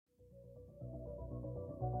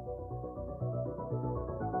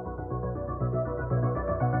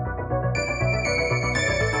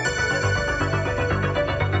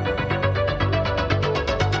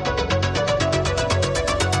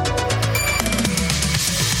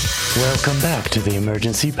Welcome back to the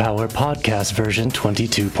Emergency Power Podcast version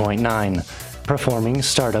 22.9. Performing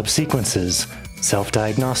startup sequences,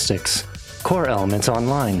 self-diagnostics, core elements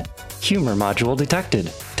online, humor module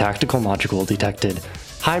detected, tactical module detected,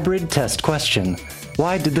 hybrid test question,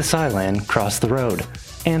 why did the Cylon cross the road?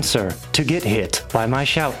 Answer, to get hit by my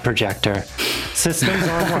shout projector. Systems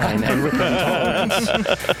online and within tolerance.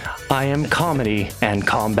 I am comedy and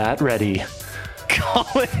combat ready.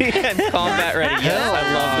 Comedy and combat ready. Yes,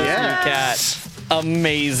 I love this new cat.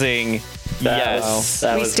 Amazing. Yes,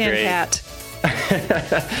 That we was stand great. Cat.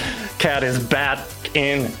 Cat is back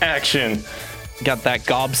in action. Got that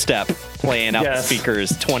gob step playing out the Yes.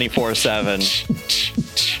 speakers 24/7. I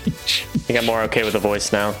think I'm more okay with the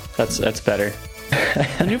voice now. That's better.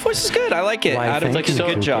 The new voice is good. I like it. Why, Adam thank did a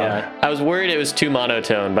you. good job. Yeah. I was worried it was too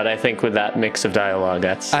monotone, but I think with that mix of dialogue,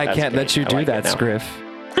 that's I can't good. let you I do like that, it now. Scriff.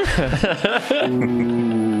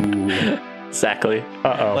 Exactly.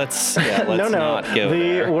 Let's not go The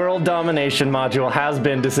there. world domination module has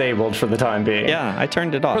been disabled for the time being. Yeah, I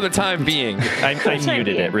turned it off. For the time being. I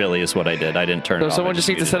muted it, really, is what I did. I didn't turn it So off. someone I just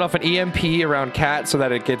needs to muted set off an EMP around Cat so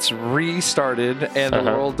that it gets restarted and the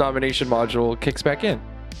world domination module kicks back in.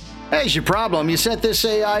 There's your problem. You set this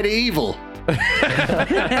AI to evil.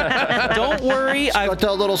 it. Don't worry, Got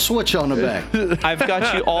that little switch on the back. I've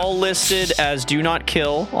got you all listed as do not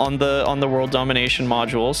kill on the world domination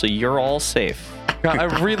module, so you're all safe. God, I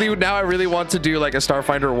really want to do like a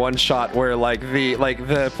Starfinder one shot where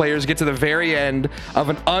the players get to the very end of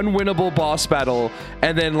an unwinnable boss battle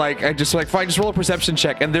and then just roll a perception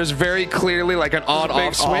check and there's very clearly like an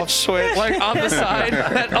on-off switch like on the side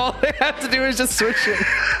and all they have to do is just switch it.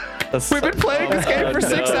 We've been playing this game for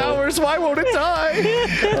 6 hours. Why won't it die?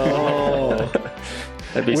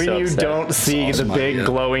 That'd be When so you upset. don't see awesome the big idea.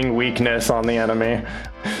 glowing weakness on the enemy.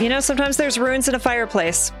 You know, sometimes there's runes in a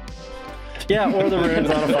fireplace. Yeah, or the runes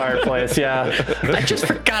on a fireplace, yeah. I just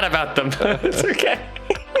forgot about them. It's okay.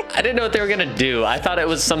 I didn't know what they were gonna do. I thought it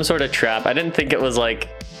was some sort of trap. I didn't think it was like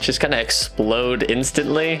just gonna explode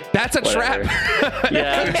instantly. That's a Whatever. trap.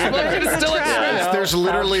 Yeah. Explosion is still a trap. There's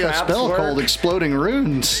literally how a traps spell work. called Exploding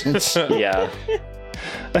Runes. It's, Yeah.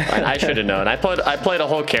 I should have known. I played a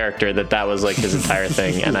whole character that was like his entire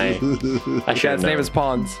thing, and I should have Cat's name is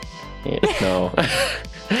Pawns. no.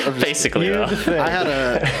 Basically, though. I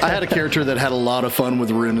had a character that had a lot of fun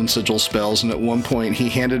with rune and sigil spells, and at one point he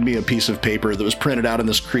handed me a piece of paper that was printed out in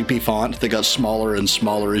this creepy font that got smaller and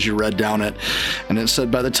smaller as you read down it, and it said,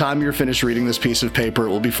 "By the time you're finished reading this piece of paper, it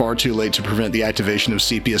will be far too late to prevent the activation of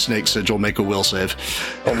Sepia Snake Sigil. Make a will save."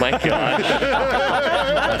 Oh my god.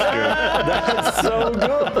 That's so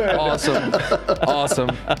good.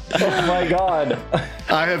 Awesome. Oh my god.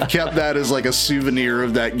 I have kept that as like a souvenir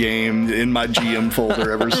of that game in my GM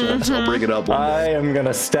folder ever since. I'll bring it up one I day. am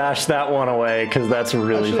gonna stash that one away because that's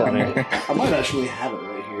really funny. I might actually have it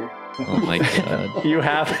right here. Oh my god. You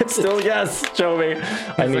have it still? Yes, show me.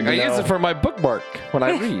 I need to I use know. it for my bookmark when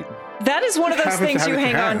I read. That is one of those Have it things to you have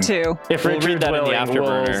it hang to on hand. to. If We'll Richard's read that in the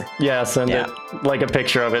willing, afterburner. send Yeah. it, like a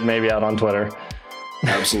picture of it maybe out on Twitter.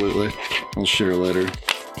 Absolutely. I'll share later.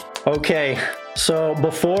 Okay, so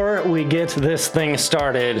before we get this thing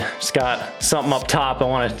started, just got something up top I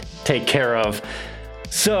want to take care of.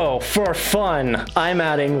 So, for fun, I'm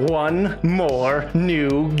adding one more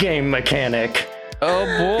new game mechanic. Oh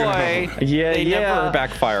boy. Yeah, They never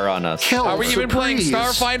backfire on us. Hell, Are we even playing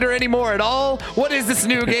surprise. Starfinder anymore at all? What is this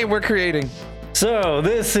new game we're creating? So,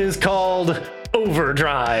 this is called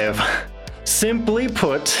Overdrive. Simply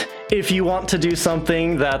put, if you want to do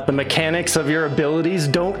something that the mechanics of your abilities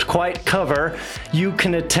don't quite cover, you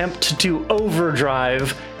can attempt to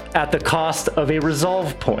overdrive at the cost of a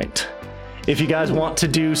resolve point. If you guys want to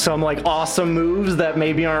do some like awesome moves that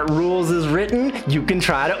maybe aren't rules as written, you can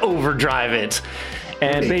try to overdrive it.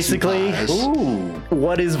 And basically,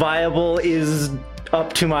 what is viable is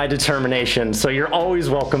up to my determination. So you're always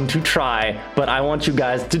welcome to try, but I want you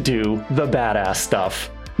guys to do the badass stuff.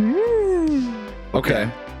 Okay.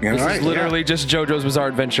 Yeah, This all is right, literally just JoJo's Bizarre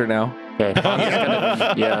Adventure now. Okay,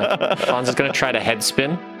 Fonz is gonna try to head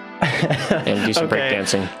spin and do some Okay.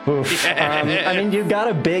 breakdancing. Oof. I mean, you've got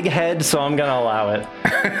a big head, so I'm gonna allow it.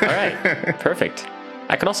 All right, perfect.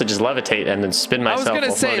 I can also just levitate and then spin I was myself gonna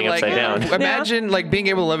while say, floating like, upside down. imagine like being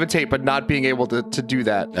able to levitate but not being able to do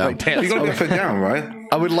that. Like dance. You're gonna get fit down, right?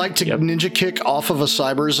 I would like to ninja kick off of a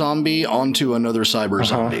cyber zombie onto another cyber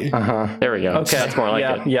zombie. There we go. Okay, That's more like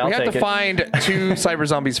it. Yeah, I'll We have take to it. find 2 cyber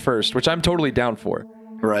zombies first, which I'm totally down for.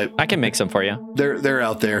 Right. I can make some for you. They're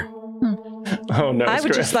out there. Oh no, I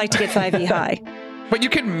would just like to get 5e high. But you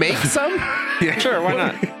can make some? Sure, why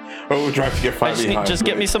not? Overdrive to get I 5 just, behind. just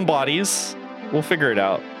get me some bodies. We'll figure it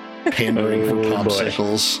out. Pandering for boy.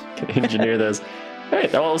 popsicles. Engineer those. All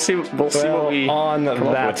right, well, we'll see what we on come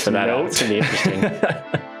up that with for that. note, It's gonna be interesting.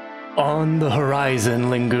 on the horizon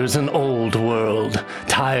lingers an old world.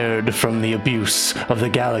 Tired from the abuse of the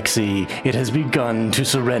galaxy, it has begun to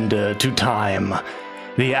surrender to time.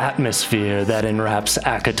 The atmosphere that enwraps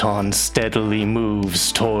Akaton steadily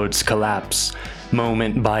moves towards collapse.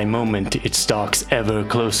 Moment by moment, it stalks ever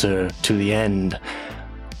closer to the end.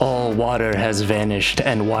 All water has vanished,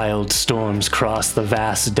 and wild storms cross the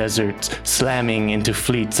vast deserts, slamming into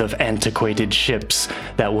fleets of antiquated ships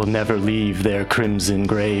that will never leave their crimson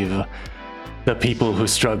grave. The people who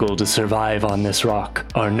struggle to survive on this rock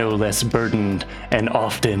are no less burdened, and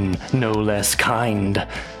often no less kind.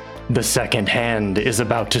 The second hand is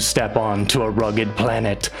about to step onto a rugged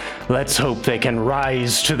planet. Let's hope they can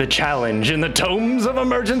rise to the challenge in the Tomes of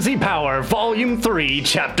Emergency Power, Volume 3,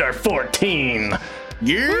 Chapter 14.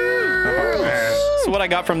 So what I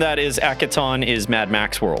got from that is Akaton is Mad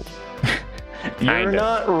Max world. You're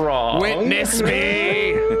not wrong. Witness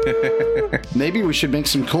me. Maybe we should make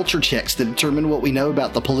some culture checks to determine what we know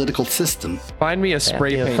about the political system. Find me a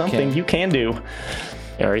spray Yeah, paint something can. you can do.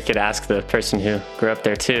 Or you could ask the person who grew up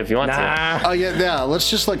there too, if you want to. Nah. Oh yeah. Let's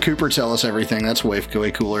just let Cooper tell us everything. That's way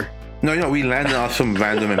cooler. No, we landed on some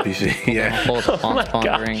random NPC. Yeah. Both Oh my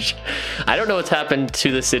pondering. gosh. I don't know what's happened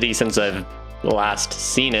to the city since I've last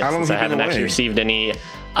seen it, How long since have I you been haven't actually away? received any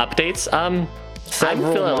updates. I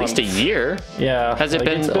Several feel at least a months. year. Yeah. Has it like,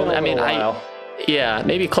 been? it's been a I mean, little while. yeah,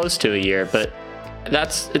 maybe close to a year, but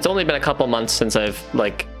it's only been a couple months since I've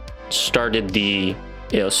like started the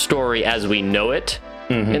story as we know it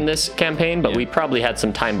in this campaign. But we probably had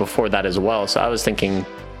some time before that as well. So I was thinking,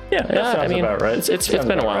 Yeah, that sounds about right. It's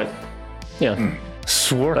been a while. Yeah.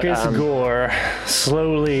 Swarkus Gore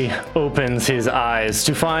slowly opens his eyes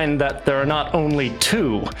to find that there are not only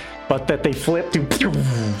two, but that they flip to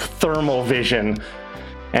thermal vision.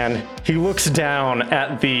 And he looks down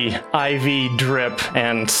at the IV drip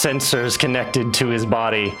and sensors connected to his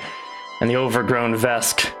body. And the overgrown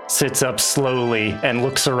Vesk sits up slowly and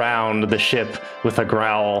looks around the ship with a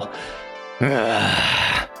growl.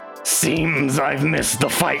 Seems I've missed the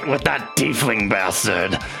fight with that tiefling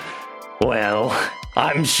bastard. Well,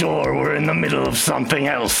 I'm sure we're in the middle of something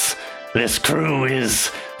else. This crew is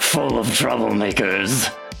full of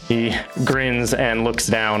troublemakers. He grins and looks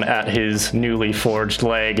down at his newly forged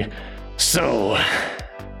leg. So,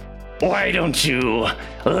 why don't you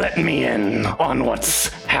let me in on what's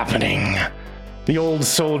happening? The old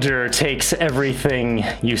soldier takes everything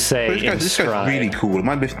you say in This stride. guy's really cool. Am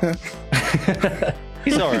I missing that?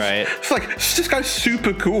 He's all right. It's like, this guy's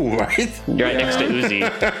super cool, right? You're right next to Uzi.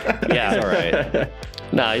 Yeah. All right.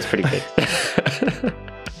 No, he's pretty good.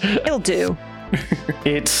 He'll do.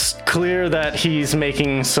 It's clear that he's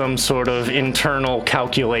making some sort of internal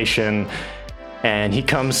calculation, and he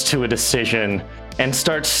comes to a decision and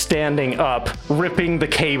starts standing up, ripping the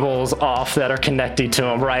cables off that are connected to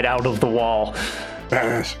him right out of the wall.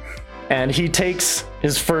 Badass. And he takes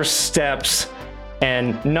his first steps,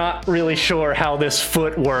 and not really sure how this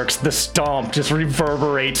foot works, the stomp just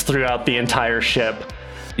reverberates throughout the entire ship.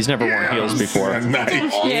 He's never worn heels before.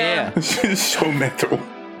 Nice. Yeah. This is so metal.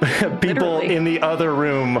 People Literally. in the other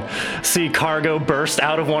room see Cargo burst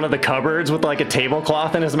out of one of the cupboards with like a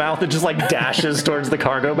tablecloth in his mouth and just like dashes towards the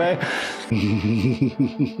cargo bay.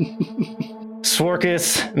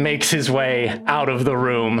 Swarkus makes his way out of the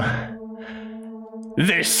room.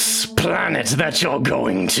 This planet that you're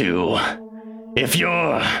going to, if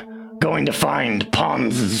you're going to find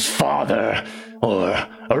Pons' father or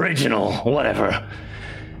original, whatever,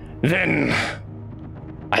 then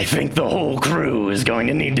I think the whole crew is going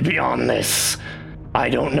to need to be on this. I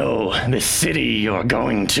don't know the city you're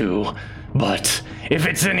going to, but if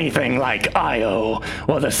it's anything like Io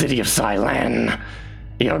or the city of Cylon,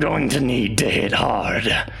 you're going to need to hit hard.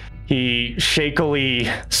 He shakily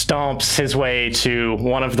stomps his way to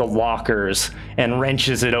one of the lockers and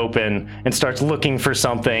wrenches it open and starts looking for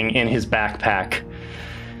something in his backpack.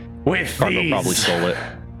 With Cargo these probably stole it.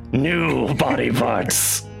 new body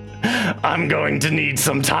parts, I'm going to need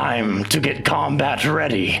some time to get combat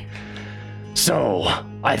ready. So,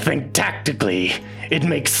 I think tactically, it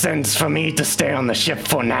makes sense for me to stay on the ship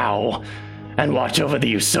for now and watch over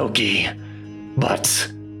the Usoki.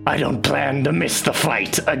 But I don't plan to miss the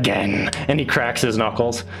fight again. And he cracks his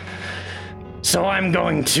knuckles. So I'm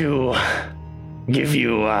going to give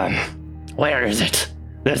you, where is it?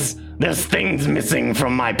 There's things missing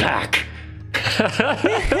from my pack.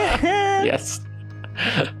 Yes.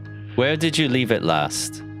 Where did you leave it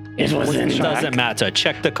last? It was in Doesn't matter.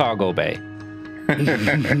 Check the cargo bay.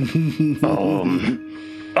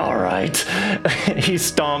 All right. He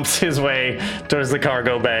stomps his way towards the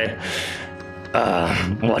cargo bay.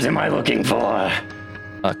 What am I looking for?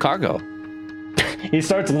 Cargo. He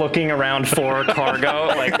starts looking around for cargo,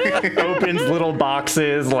 like opens little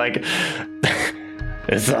boxes, like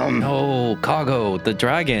it's Oh, Cargo, the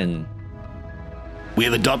dragon. We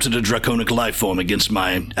have adopted a draconic life form against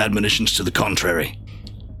my admonitions to the contrary.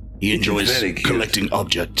 He enjoys very cute. collecting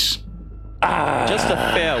objects. Just a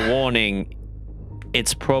fair warning.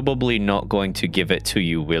 It's probably not going to give it to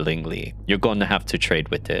you willingly. You're going to have to trade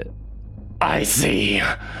with it. I see.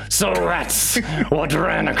 So that's what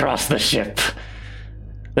ran across the ship.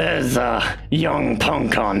 There's a young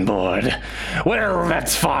punk on board. Well,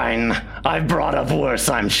 that's fine. I've brought up worse,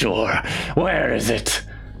 I'm sure. Where is it?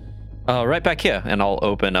 Right back here, and I'll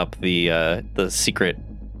open up the secret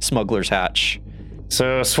smuggler's hatch.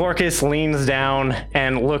 So Swarkus leans down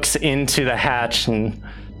and looks into the hatch, and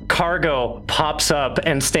Cargo pops up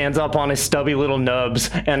and stands up on his stubby little nubs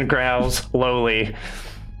and growls lowly.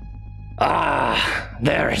 Ah,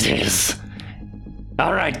 there it is.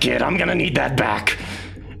 All right, kid, I'm gonna need that back.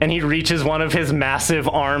 And he reaches one of his massive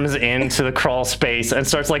arms into the crawl space and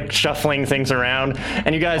starts like shuffling things around.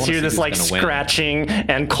 And you guys hear this like scratching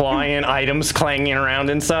and clawing items clanging around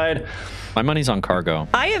inside. My money's on Cargo.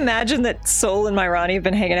 I imagine that Sol and Myrani have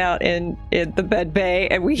been hanging out in the bed bay,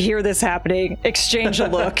 and we hear this happening, exchange a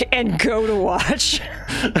look, and go to watch.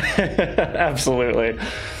 Absolutely.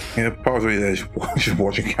 Yeah, probably there just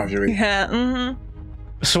watching casually. Yeah, mm-hmm.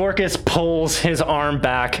 Swarkus pulls his arm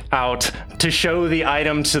back out to show the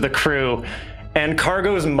item to the crew, and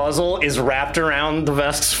Cargo's muzzle is wrapped around the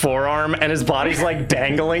Vesk's forearm, and his body's like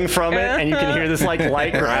dangling from it, and you can hear this like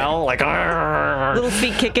light growl, like "Arr!" Little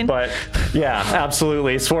feet kicking. But yeah,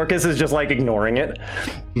 absolutely. Swarkus is just like ignoring it.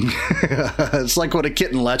 It's like when a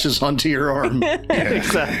kitten latches onto your arm.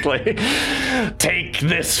 Exactly. Take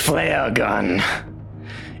this flare gun.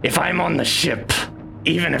 If I'm on the ship,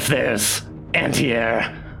 even if there's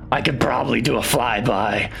anti-air, I could probably do a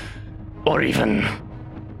flyby. Or even,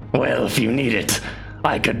 well, if you need it,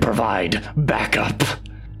 I could provide backup.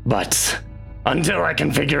 But until I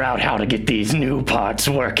can figure out how to get these new parts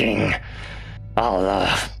working, I'll,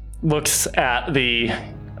 looks at the,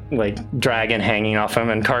 like, dragon hanging off him,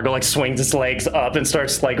 and Cargo, like, swings his legs up and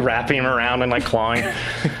starts, like, wrapping him around and, like, clawing.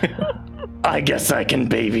 I guess I can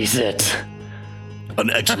babysit. An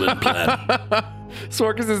excellent plan.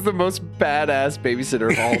 Swarkus is the most badass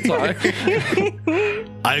babysitter of all time.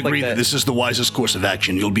 I agree that this is the wisest course of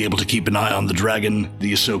action. You'll be able to keep an eye on the dragon,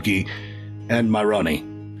 the Yosoki, and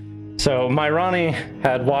Myrani. So Myrani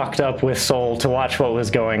had walked up with Sol to watch what was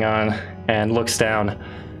going on and looks down.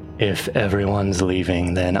 If everyone's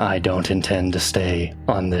leaving, then I don't intend to stay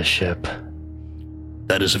on this ship.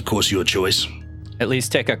 That is, of course, your choice. At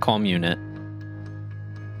least take a comm unit.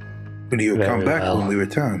 Will you come Very back well. when we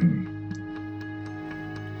return?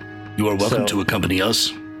 You are welcome So- to accompany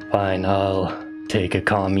us. Fine, I'll take a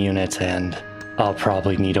comm unit and I'll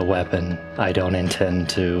probably need a weapon. I don't intend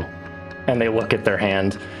to. And they look at their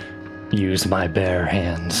hand. Use my bare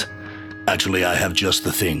hands. Actually, I have just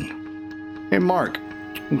the thing. Hey, Mark.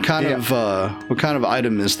 What kind of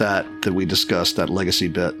item is that we discussed, that legacy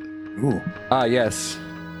bit? Ooh. Ah, yes.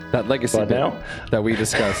 That legacy What bit now? that we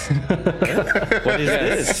discussed. What is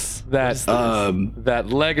this? That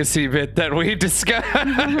legacy bit that we discussed.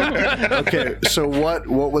 Okay, so what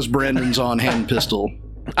was Brandon's on-hand pistol?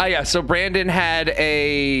 Yeah, so Brandon had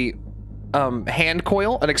a hand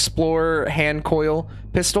coil, an Explorer hand coil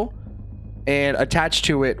pistol, and attached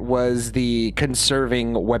to it was the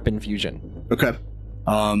conserving weapon fusion. Okay.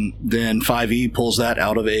 Then 5E pulls that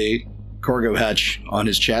out of a cargo hatch on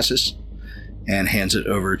his chassis and hands it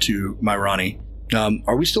over to Myrani.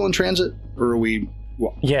 Are we still in transit, or are we?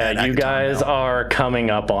 Well, at Yeah, you Akaton guys now? are coming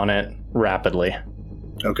up on it rapidly.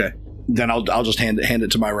 Okay. Then I'll just hand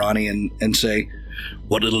it to Myrani and say,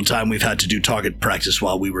 what little time we've had to do target practice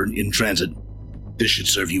while we were in transit, this should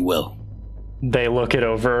serve you well. They look it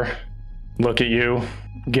over, look at you,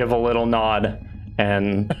 give a little nod,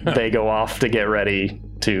 and they go off to get ready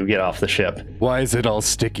to get off the ship. Why is it all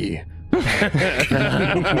sticky?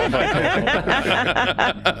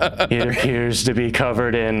 It appears to be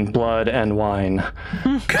covered in blood and wine.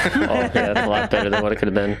 Oh, yeah, that's a lot better than what it could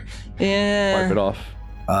have been. Yeah. Wipe it off.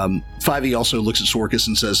 5E also looks at Swarkus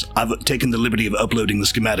and says, I've taken the liberty of uploading the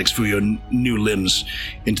schematics for your new limbs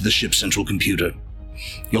into the ship's central computer.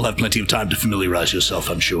 You'll have plenty of time to familiarize yourself,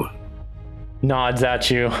 I'm sure. Nods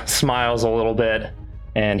at you, smiles a little bit,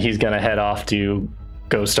 and he's gonna head off to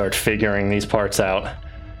go start figuring these parts out.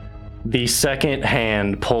 the second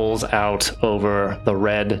hand pulls out over the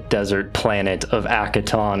red desert planet of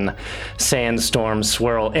Akaton. Sandstorms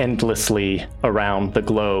swirl endlessly around the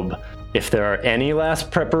globe. If there are any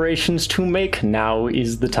last preparations to make, now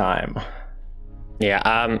is the time. Yeah,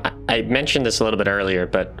 I mentioned this a little bit earlier,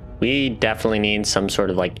 but we definitely need some sort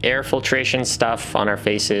of like air filtration stuff on our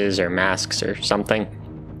faces or masks or something,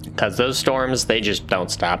 because those storms, they just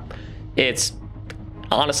don't stop. It's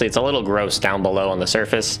honestly, it's a little gross down below on the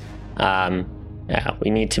surface. Yeah,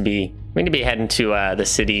 we need to be heading to the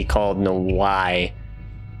city called Nawai,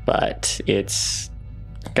 but it's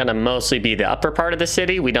gonna mostly be the upper part of the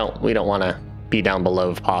city. We don't want to be down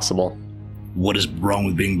below if possible. What is wrong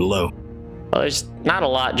with being below? Well, there's not a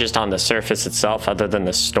lot just on the surface itself other than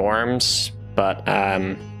the storms, but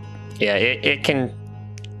yeah, it can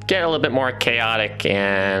get a little bit more chaotic,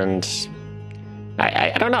 and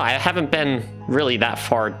I don't know. I haven't been really that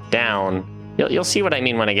far down. You'll see what I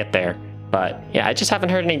mean when I get there. But yeah, I just haven't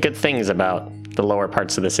heard any good things about the lower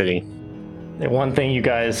parts of the city. One thing you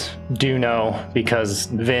guys do know, because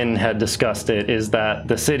Vin had discussed it, is that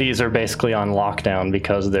the cities are basically on lockdown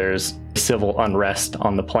because there's civil unrest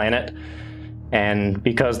on the planet. And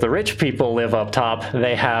because the rich people live up top,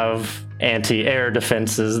 they have anti-air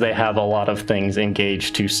defenses. They have a lot of things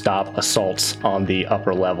engaged to stop assaults on the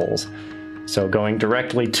upper levels. So going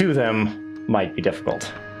directly to them might be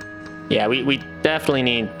difficult. Yeah, we definitely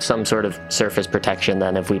need some sort of surface protection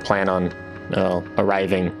then if we plan on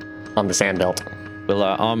arriving on the Sandbelt. Will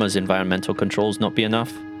our armor's environmental controls not be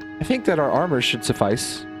enough? I think that our armor should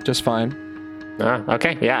suffice just fine.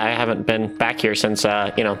 Okay, yeah, I haven't been back here since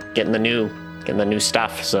getting the new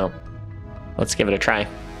stuff, so let's give it a try.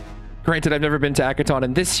 Granted, I've never been to Akaton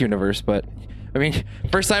in this universe, but I mean,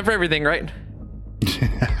 first time for everything, right?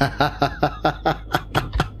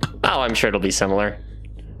 Oh, I'm sure it'll be similar.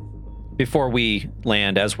 Before we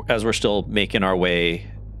land, as we're still making our way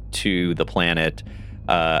to the planet,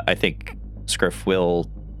 I think Scriff will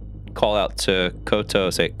call out to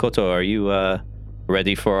Koto, say, Koto, are you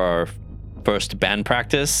ready for our first band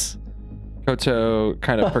practice? Koto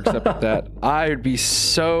kind of perks up at that. I would be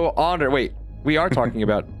so honored. Wait, we are talking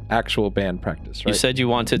about actual band practice, right? You said you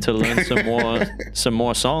wanted to learn some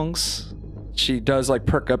more songs. She does like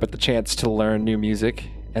perk up at the chance to learn new music,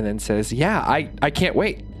 and then says, "Yeah, I can't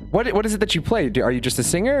wait. What is it that you play? Are you just a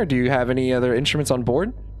singer, or do you have any other instruments on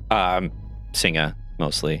board?" Singer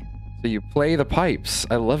mostly. So you play the pipes.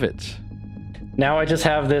 I love it. Now I just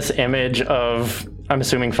have this image of, I'm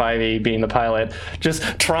assuming 5e being the pilot, just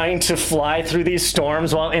trying to fly through these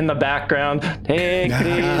storms while in the background, take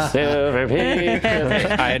these silver pieces.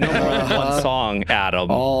 I know more than one song, Adam.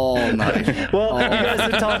 All night. Well, you guys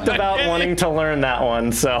had talked about wanting to learn that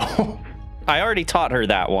one, so I already taught her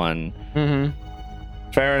that one.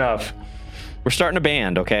 fair enough. We're starting a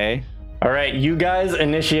band, okay? All right, you guys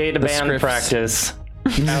initiate a band Scripps. practice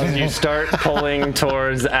as you start pulling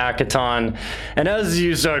towards Akaton. And as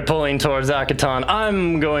you start pulling towards Akaton,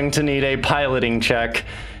 I'm going to need a piloting check.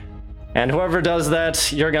 And whoever does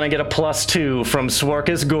that, you're going to get a +2 from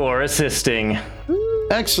Swarkus Gore assisting.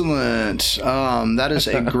 Excellent. That is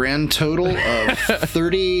a grand total of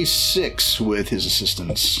 36 with his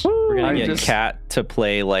assistance. We're gonna get just- Kat to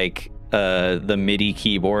play like the MIDI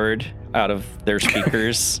keyboard out of their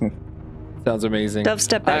speakers. Sounds amazing.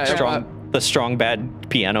 Dubstep background. The strong bad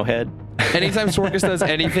piano head. Anytime Swarkus does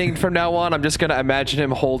anything from now on, I'm just gonna imagine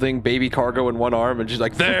him holding baby Cargo in one arm and just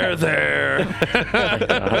like, there.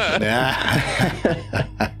 Yeah.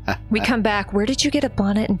 We come back. Where did you get a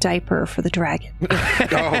bonnet and diaper for the dragon?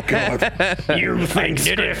 Oh, God. You think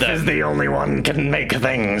Scriff is the only one can make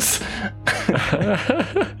things.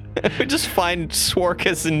 We just find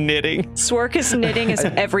Swarkus knitting. Swarkus knitting is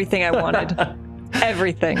everything I wanted.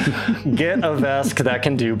 Everything. Get a vest that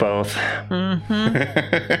can do both.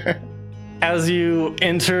 As you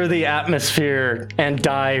enter the atmosphere and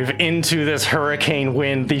dive into this hurricane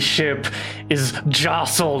wind, the ship is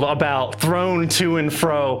jostled about, thrown to and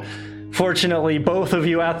fro. Fortunately, both of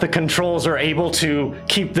you at the controls are able to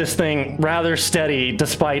keep this thing rather steady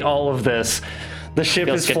despite all of this. The ship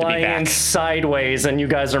Feels is good to be flying in back. sideways, and you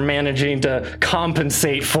guys are managing to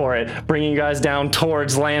compensate for it, bringing you guys down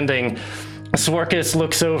towards landing. Swarkus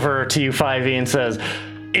looks over to you, 5e, and says,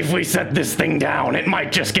 "If we set this thing down, it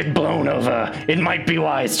might just get blown over. It might be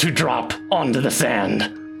wise to drop onto the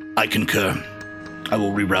sand." I concur. I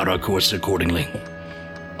will reroute our course accordingly.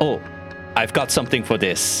 Oh, I've got something for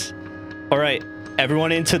this. All right,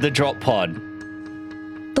 everyone into the drop pod.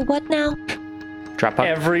 The what now? Drop pod?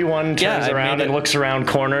 Everyone turns I around made and it- looks around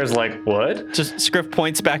corners like, what? Just Scriff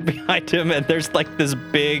points back behind him, and there's like this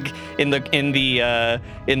big in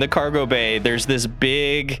the cargo bay. There's this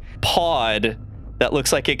big pod that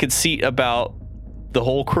looks like it could seat about the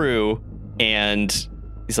whole crew. And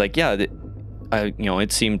he's like, "Yeah,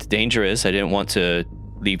 it seemed dangerous. I didn't want to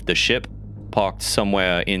leave the ship parked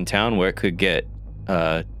somewhere in town where it could get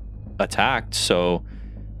attacked. So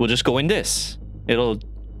we'll just go in this. It'll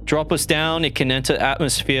drop us down. It can enter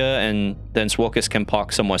atmosphere, and then Swarkus can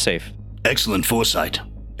park somewhere safe." Excellent foresight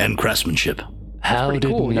and craftsmanship. How did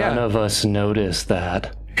cool, none yeah. of us notice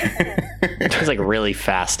that? He's like really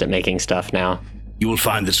fast at making stuff now. You will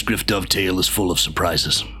find that Scriff Dovetail is full of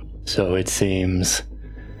surprises. So it seems.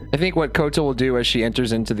 I think what Koto will do as she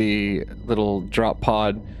enters into the little drop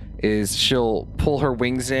pod is she'll pull her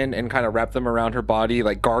wings in and kind of wrap them around her body,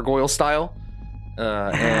 like gargoyle style.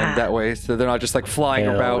 And that way, so they're not just like flying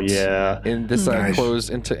Hell about yeah. in this Nice.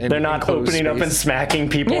 closed into. They're not opening up and smacking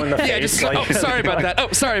people in the face. Yeah, just like, sorry about that. Oh,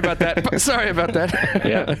 sorry about that. Sorry about that.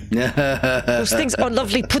 Yeah. Those things are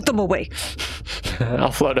lovely. Put them away.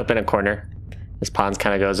 I'll float up in a corner. This pond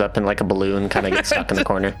kind of goes up and like a balloon kind of gets stuck in the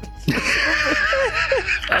corner.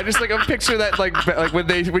 I just like I picture that like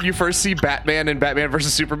when you first see Batman and Batman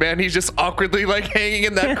versus Superman, he's just awkwardly like hanging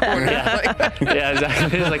in that corner. Like, Yeah,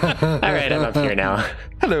 exactly. He's like, all right, I'm up here now.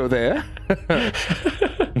 hello there.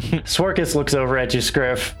 Swarkus looks over at you,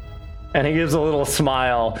 Scriff, and he gives a little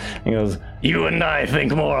smile. He goes, "You and I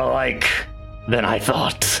think more alike than I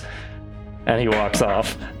thought." And he walks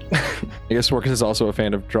off. I guess Workus is also a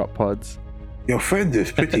fan of drop pods. Your friend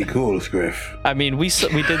is pretty cool, Scriff. I mean, we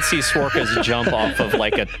did see Swarkus jump off of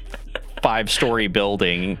like a 5-story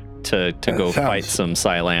building to go sounds- fight some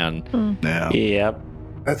Cylon. Yeah. Yep.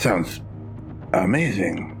 That sounds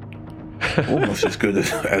amazing. Almost as good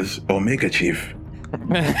as Omega Chief.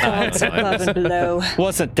 Above and below.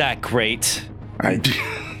 Wasn't that great? I do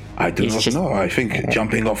He's not just- know. I think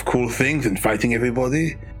jumping off cool things and fighting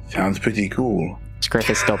everybody sounds pretty cool.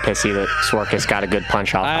 Scriff is still pissy that Swarkus got a good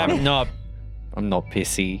punch off on him. I'm not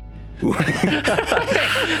pissy.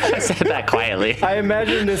 I said that quietly. I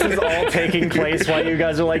imagine this is all taking place while you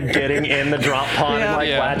guys are like getting in the drop pod and like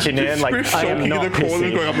Yeah. latching in. Like, I am not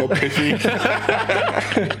pissy. I'm not pissy.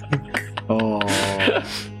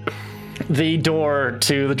 The door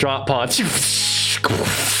to the drop pod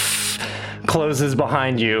closes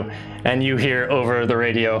behind you, and you hear over the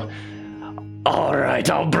radio, "All right,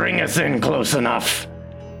 I'll bring us in close enough,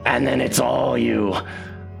 and then it's all you."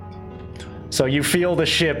 So you feel the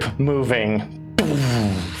ship moving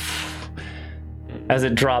as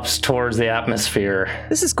it drops towards the atmosphere.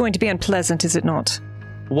 This is going to be unpleasant, is it not?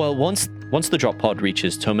 Well, once the drop pod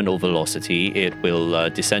reaches terminal velocity, it will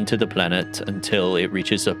descend to the planet until it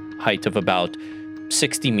reaches a height of about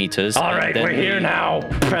 60 meters. All and right, then we're here now.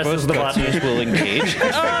 Presses the button. Gutsers will engage.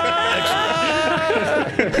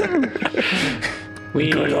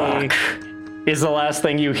 Good luck is the last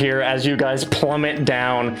thing you hear as you guys plummet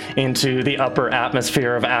down into the upper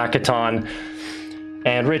atmosphere of Akaton.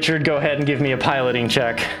 And Richard, go ahead and give me a piloting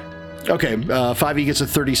check. Okay, 5e gets a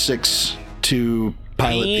 36 to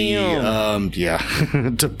pilot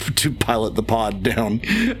to pilot the pod down.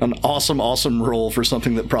 An awesome roll for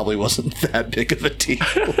something that probably wasn't that big of a deal.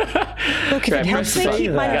 Look, if it helps me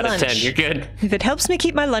keep my Got a 10. lunch. You're good. If it helps me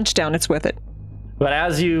keep my lunch down, it's worth it. But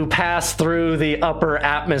as you pass through the upper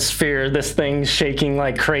atmosphere, this thing's shaking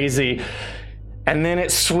like crazy. And then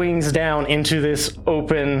it swings down into this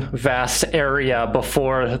open, vast area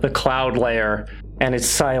before the cloud layer, and it's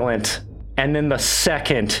silent. And then the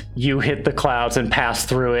second you hit the clouds and pass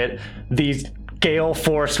through it, these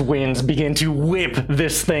gale-force winds begin to whip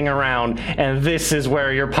this thing around, and this is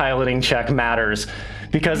where your piloting check matters.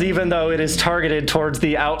 Because even though it is targeted towards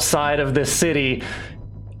the outside of this city,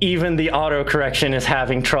 even the autocorrection is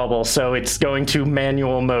having trouble, so it's going to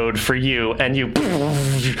manual mode for you, and you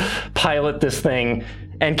pilot this thing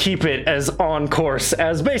and keep it as on course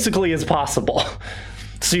as basically as possible.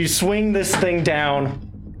 So you swing this thing down,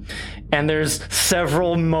 and there's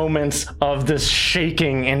several moments of this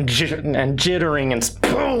shaking and jittering, and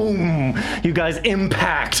boom! You guys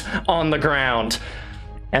impact on the ground,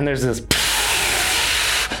 and there's this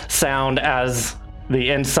sound as the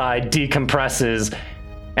inside decompresses.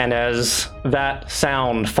 And as that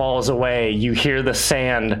sound falls away, you hear the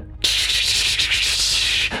sand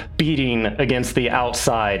beating against the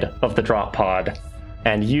outside of the drop pod.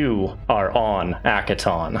 And you are on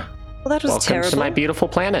Akaton. Well, that was Welcome terrible. to my beautiful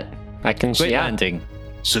planet. I can Great yeah. landing.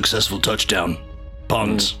 Successful touchdown.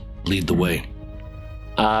 Ponds, lead the way.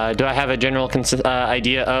 Do I have a general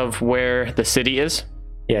idea of where the city is?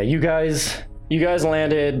 Yeah, you guys You guys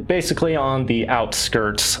landed basically on the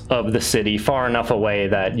outskirts of the city, far enough away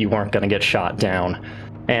that you weren't going to get shot down.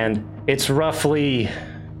 And it's roughly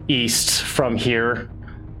east from here.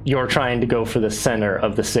 You're trying to go for the center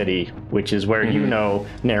of the city, which is where you know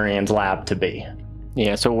Narian's lab to be.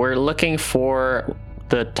 Yeah, so we're looking for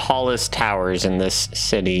the tallest towers in this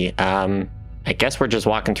city. I guess we're just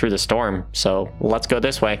walking through the storm, so let's go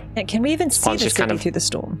this way. And can we even see Pawn's the just city kind of- through the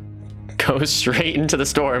storm? Go straight into the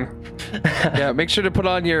storm. Yeah, make sure to put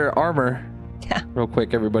on your armor. Yeah. Real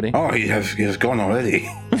quick, everybody. Oh, he has gone already.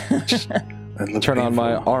 That looks Turn on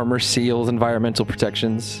my painful. armor seals, environmental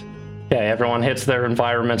protections. Okay, everyone hits their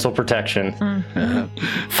environmental protection. I'll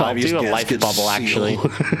Fivey's do a life gasket's bubble, actually.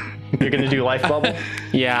 seal. You're going to do life bubble?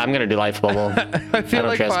 Yeah, I'm gonna do life bubble. I feel don't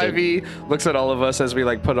like trust it. 5e looks at all of us as we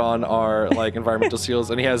like put on our like environmental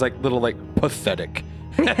seals, and he has like little like pathetic.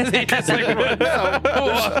 He just like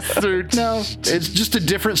walks through. No, it's just a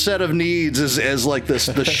different set of needs as like this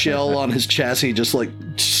the shell on his chassis just like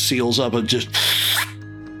seals up and just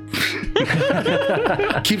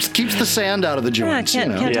keeps the sand out of the Yeah, joints.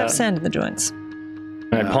 can't Yeah. have sand in the joints.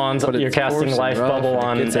 All right, Pawns, But you're it's casting coarse and life rough bubble and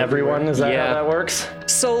on it gets everyone. everywhere. Is that Yeah. how that works?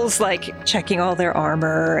 Soul's like checking all their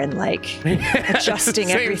armor and like adjusting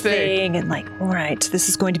Same everything and like, all right, this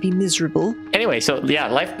is going to be miserable. Anyway, so yeah,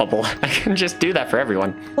 life bubble. I can just do that for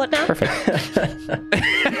everyone. What now? Perfect.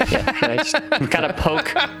 Yeah, I just kind of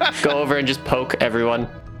poke, go over and just poke everyone.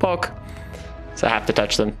 Poke. So I have to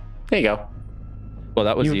touch them. There you go. Well,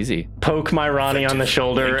 that was easy. Poke my Ronnie on the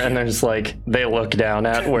shoulder, and then just like they look down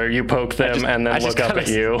at where you poke them, and I then just look up kinda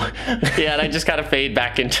at you. Yeah, and I just kind of fade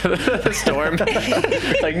back into the storm.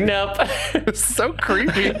 Like, nope. It's so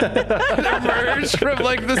creepy. Emerge from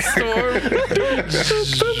like the storm.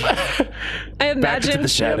 I imagine the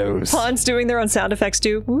shadows. pawns doing their own sound effects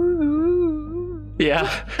too. Woo.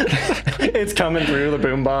 Yeah. It's coming through the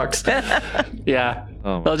boombox. Yeah.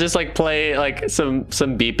 Oh. I'll just like play like some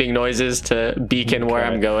beeping noises to beacon where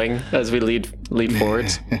I'm going as we lead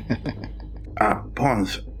forwards.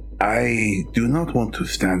 Pons, I do not want to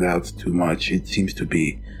stand out too much. It seems to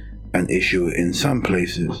be an issue in some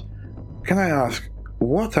places. Can I ask,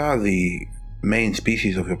 what are the main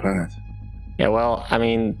species of your planet? Yeah, well, I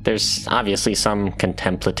mean, there's obviously some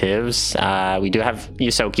contemplatives. We do have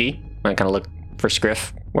Yusoki. I'm gonna look for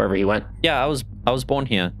Scriff wherever he went. Yeah, I was born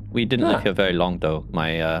here. We didn't live here very long though.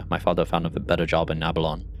 My father found a better job in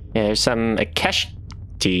Abalon. Yeah, there's some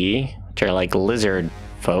Akeshti, which are like lizard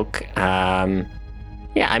folk.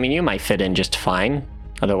 Yeah, I mean, you might fit in just fine.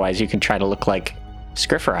 Otherwise, you can try to look like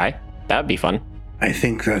Scrifferi. That would be fun. I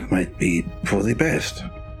think that might be for the best.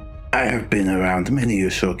 I have been around many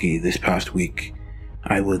Yusoki this past week.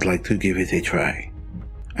 I would like to give it a try.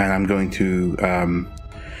 And I'm going to,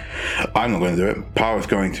 I'm not going to do it. Power's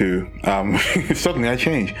going to, suddenly I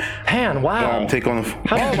change. Pan, wow. Take on a...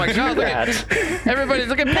 Oh my god, look at everybody,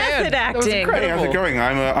 look at Pan. Method That was acting. Hey, how's it incredible. going?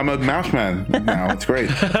 I'm a mouse man now. It's great.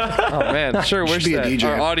 Oh man, sure wish be a that DJ.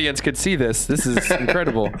 our audience could see this. This is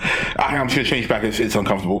incredible. I'm just going to change back. It's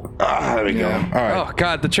uncomfortable. There we go. All right. Oh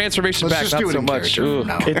god, the transformation Let's back, just not do it so in much. character Ooh.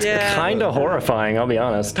 now. It's Yeah. kind of horrifying, I'll be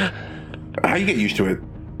honest. How you get used to it?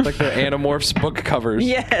 Like the Animorphs book covers.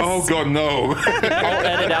 Yes. Oh god, no. I'll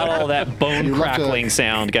edit out all that bone You left crackling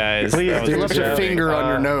sound, guys. Please That was do. You left your disturbing. finger on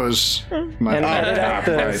your nose. My And bad. edit out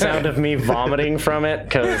the right. sound of me vomiting from it,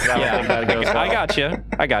 because I don't think that goes well.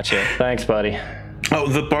 I got you. Thanks, buddy. Oh,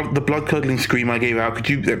 the blood curdling scream I gave out. Could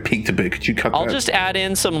you peeked a bit? Could you cut I'll that? just add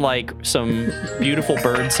in some beautiful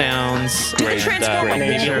bird sounds. Do the transforming.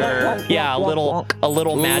 nature. Yeah, a little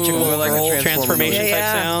magical I like the girl transformer transformation noise. type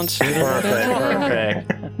Yeah. sound.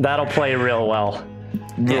 Perfect. That'll play real well.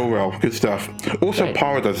 real well. Good stuff. Also, Right.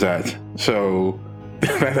 Power does that, so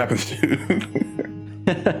that happens too.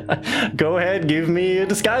 Go ahead, give me a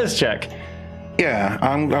disguise check. Yeah,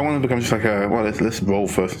 I want to become just like a. Well, let's roll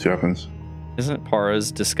first and see what happens. Isn't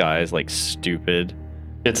Para's disguise like stupid,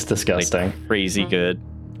 It's disgusting. like crazy good?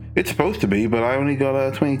 It's supposed to be, but I only got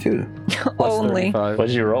a 22. Only. What'd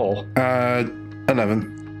you roll?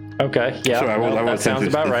 11. Okay, yeah, Sorry, I rolled- I that rolled sounds 10.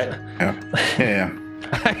 about right. Yeah.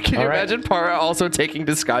 Can you All right. imagine Para also taking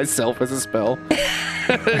disguise self as a spell?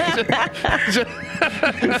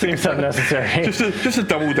 Seems unnecessary. Just a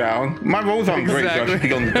double down. My rolls aren't great, so I Exactly. should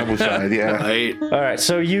be on the double side. Yeah. Right. All right,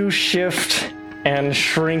 so you shift and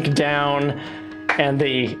shrink down, and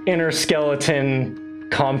the inner skeleton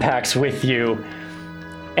compacts with you,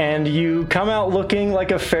 and you come out looking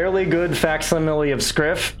like a fairly good facsimile of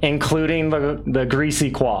Scriff, including the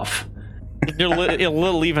greasy coif. You're a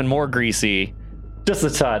little even more greasy. Just a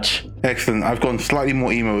touch. Excellent. I've gone slightly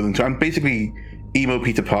more emo than I'm basically emo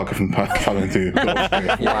Peter Parker from following through.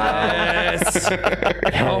 Yes.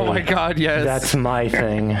 Oh my God, yes. That's my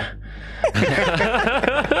thing.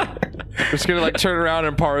 We're just gonna like turn around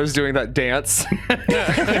and Para's doing that dance.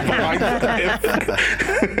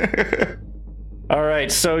 All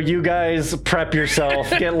right, so you guys prep yourself,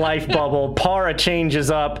 get life bubble. Para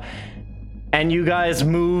changes up, and you guys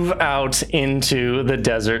move out into the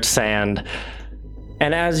desert sand.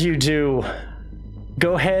 And as you do,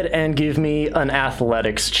 go ahead and give me an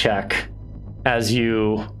athletics check as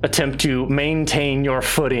you attempt to maintain your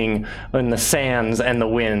footing in the sands and the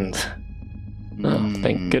wind. Oh,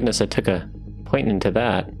 thank goodness I took a point into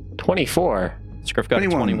that. 24 Scriff got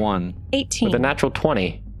 21. 21. 18. with a natural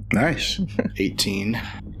 20. Nice. 18.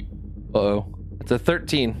 Uh-oh. It's a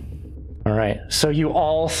 13. All right, so you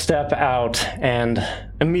all step out, and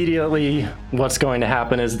immediately what's going to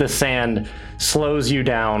happen is the sand slows you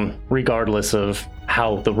down, regardless of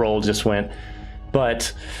how the roll just went.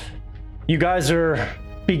 But you guys are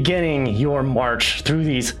beginning your march through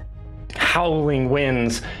these howling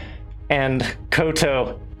winds, and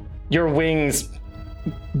Koto, your wings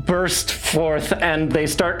burst forth, and they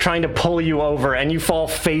start trying to pull you over, and you fall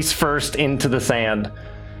face first into the sand.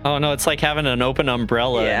 Oh no, it's like having an open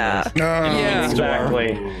umbrella. Yeah. Oh, Yeah.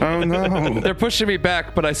 Exactly. Oh no. They're pushing me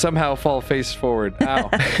back, but I somehow fall face forward. Ow.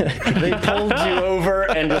 They pulled you over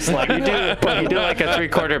and just like You do like a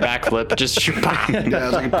 3/4 backflip, just shoot. Yeah,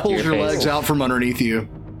 it's like it pulls your face. legs out from underneath you.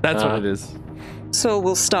 That's what it is. So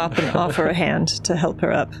we'll stop and offer a hand to help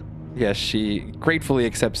her up. Yes, she gratefully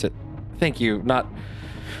accepts it. Thank you. Not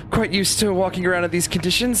quite used to walking around in these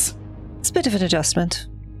conditions. It's a bit of an adjustment.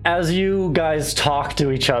 As you guys talk to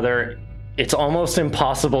each other, it's almost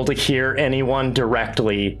impossible to hear anyone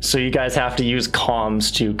directly, so you guys have to use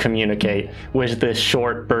comms to communicate with this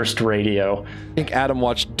short burst radio. I think Adam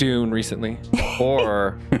watched Dune recently.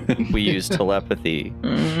 Or we use telepathy.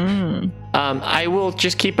 I will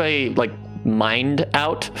just keep a mind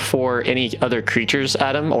out for any other creatures,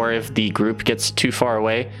 Adam, or if the group gets too far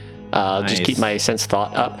away, just Nice. keep my sense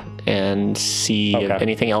thought up and see if Okay.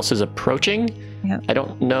 anything else is approaching. Yeah. I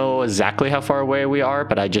don't know exactly how far away we are,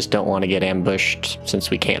 but I just don't want to get ambushed since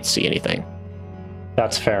we can't see anything.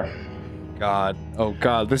 That's fair. God. Oh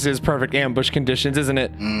God, this is perfect ambush conditions, isn't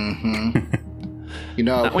it? You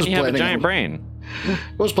know, I Not was when you have a planning giant on, brain. I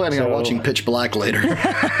was planning on So- watching Pitch Black later.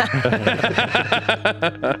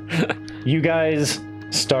 You guys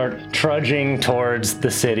start trudging towards the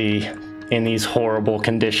city in these horrible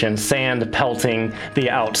conditions, sand pelting the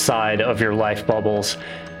outside of your life bubbles.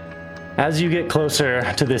 As you get closer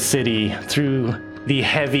to the city, through the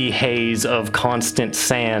heavy haze of constant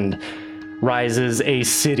sand, rises a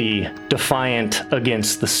city defiant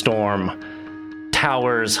against the storm.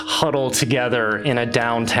 Towers huddle together in a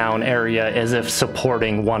downtown area as if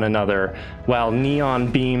supporting one another, while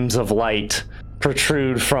neon beams of light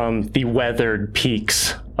protrude from the weathered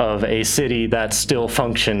peaks of a city that still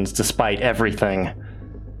functions despite everything.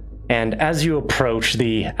 And as you approach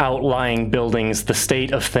the outlying buildings, the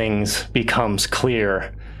state of things becomes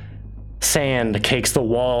clear. Sand cakes the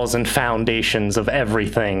walls and foundations of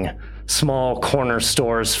everything. Small corner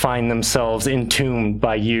stores find themselves entombed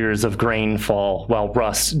by years of grainfall, while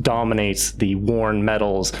rust dominates the worn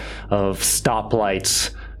metals of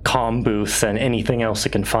stoplights, comm booths, and anything else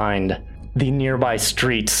it can find. The nearby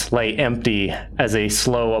streets lay empty as a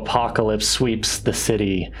slow apocalypse sweeps the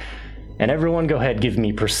city. And everyone go ahead, give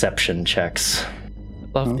me perception checks.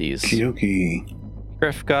 Love these. Kyoki.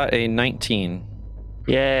 Griff got a 19.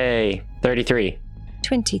 Yay! 33.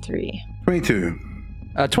 23. 22.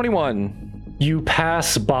 21. You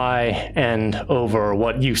pass by and over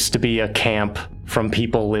what used to be a camp from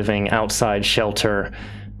people living outside shelter,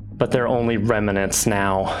 but they're only remnants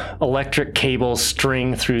now. Electric cables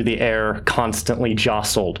string through the air, constantly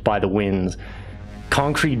jostled by the winds.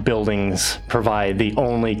 Concrete buildings provide the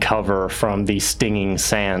only cover from the stinging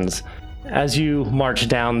sands. As you march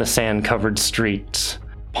down the sand-covered streets,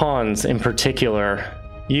 Pawns in particular,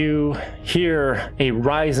 you hear a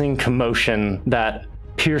rising commotion that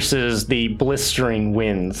pierces the blistering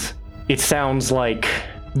winds. It sounds like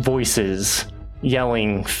voices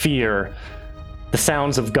yelling fear, the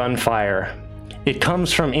sounds of gunfire. It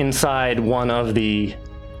comes from inside one of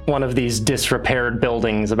these disrepaired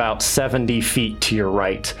buildings about 70 feet to your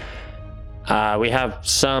right. We have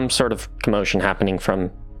some sort of commotion happening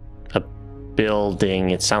from a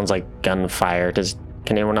building. It sounds like gunfire.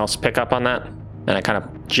 Can anyone else pick up on that? And I kind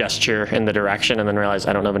of gesture in the direction and then realize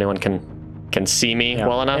I don't know if anyone can see me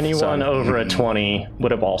well enough. Anyone over a 20 would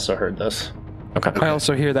have also heard this. Okay. I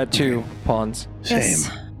also hear that too, Pawns. Same. Yes.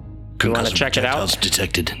 You want to check it out?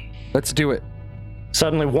 Detected. Let's do it.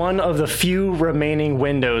 Suddenly, one of the few remaining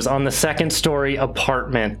windows on the second-story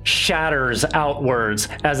apartment shatters outwards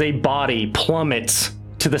as a body plummets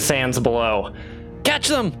to the sands below. Catch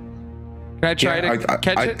them! Can I try to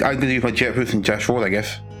catch it? I'm going to use my jet boost and dash forward, I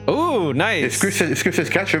guess. Ooh, nice. If Scriff says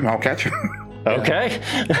catch him, I'll catch him. Okay.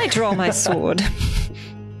 I draw my sword.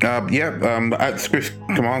 At Scriff's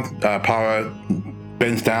command, Para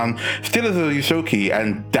bends down, still as a Yusoki,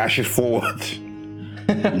 and dashes forward.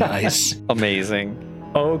 Nice. Amazing.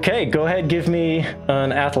 Okay, go ahead, give me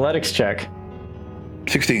an athletics check.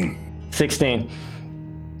 16. 16.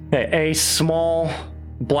 Okay, a small,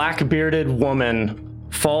 black-bearded woman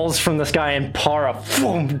falls from the sky and Para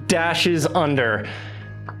dashes under.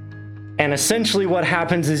 And essentially what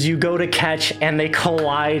happens is you go to catch and they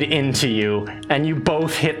collide into you, and you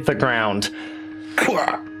both hit the ground.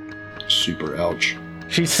 Super ouch.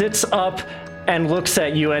 She sits up and looks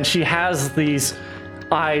at you, and she has these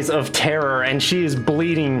eyes of terror, and she is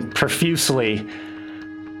bleeding profusely.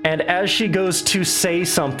 And as she goes to say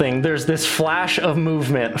something, there's this flash of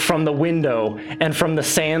movement from the window and from the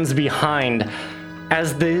sands behind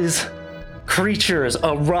as these creatures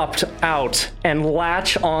erupt out and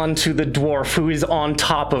latch on to the dwarf who is on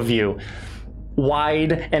top of you.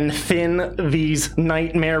 Wide and thin, these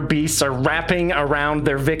nightmare beasts are wrapping around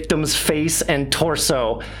their victim's face and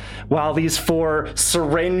torso, while these 4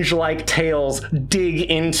 syringe-like tails dig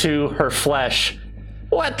into her flesh.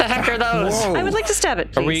 What the heck are those? I would like to stab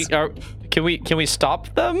it, please. Can we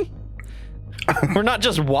stop them? We're not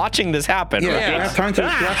just watching this happen. Yeah, Right? do I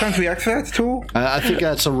have time to react to that at all? I think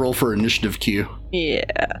that's a roll for initiative Q. Yeah.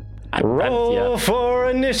 Roll for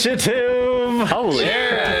initiative! Holy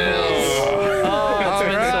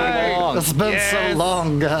It's been so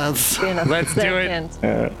long, guys. Let's do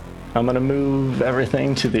it. I'm gonna move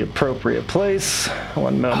everything to the appropriate place.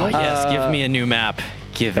 One moment. Yes, give me a new map.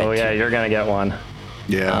 Give it. Oh yeah, to you're gonna get one.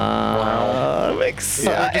 Yeah. I'm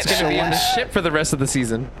excited. It's gonna be in the ship for the rest of the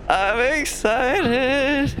season. I'm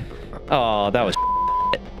excited. Oh, that was.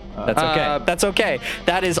 That's okay. That's okay.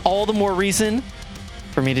 That is all the more reason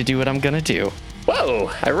for me to do what I'm gonna do.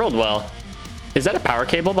 Whoa, I rolled well. Is that a power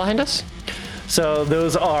cable behind us? So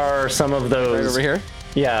those are some of those. Right over here.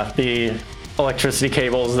 Yeah, the electricity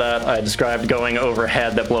cables that I described going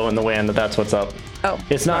overhead that blow in the wind. That's what's up. Oh.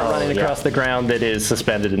 It's not running yeah. across the ground. That is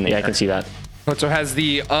suspended in the Yeah, air. I can see that. Koto has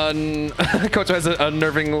the Koto has an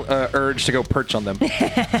unnerving urge to go perch on them.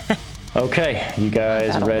 Okay, you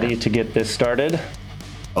guys ready to get this started?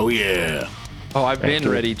 Oh, yeah. Oh, I've been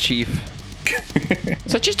ready, Chief.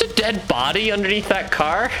 Is that just a dead body underneath that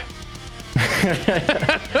car?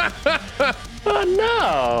 Oh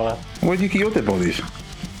no! Where do you keep your dead bodies?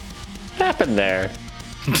 What happened there?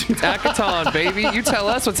 Akaton, baby. You tell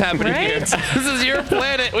us what's happening here. Right? This is your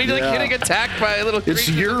planet. We like Yeah. getting attacked by a little It's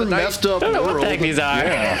creatures your of the night. messed up I don't know what world. the heck these are.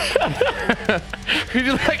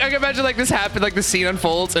 I can imagine like this happened, like the scene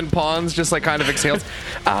unfolds and Pawns just like kind of exhales.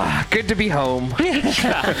 Ah, good to be home. Yeah,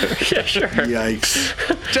 sure.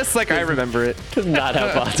 Yikes. Just like I remember it. Does not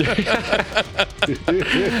help Audrey.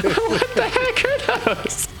 What the heck are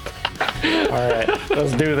those? All right,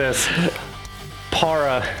 let's do this.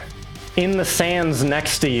 Para, in the sands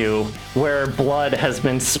next to you, where blood has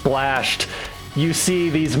been splashed, you see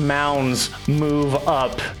these mounds move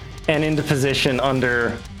up and into position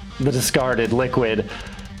under the discarded liquid.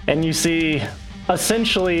 And you see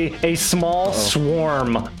essentially a small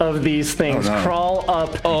swarm of these things Oh, no. crawl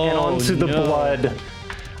up and onto the blood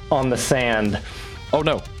on the sand. Oh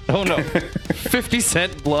no. Oh no.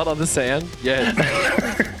 50-cent blood on the sand. Yes.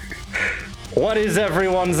 What is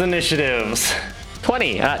everyone's initiatives?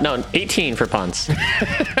 20. No, 18 for puns.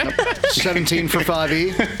 17 for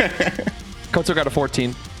 5e. Koto got a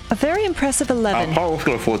 14. A very impressive 11. I'll also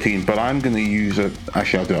got a 14, but I'm going to use a...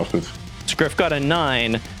 Actually, I'll do it afterwards. Scriff got a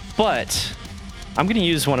 9, but I'm going to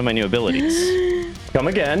use one of my new abilities. Come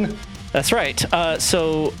again. That's right.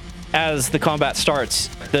 So as the combat starts,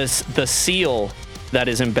 the seal that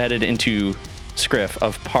is embedded into Scriff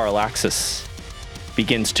of Parallaxis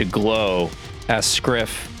begins to glow as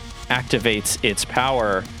Scriff activates its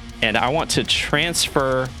power, and I want to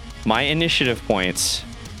transfer my initiative points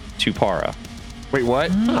to Para. Wait, what?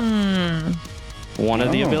 One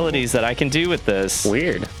of the abilities that I can do with this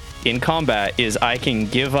Weird. in combat is I can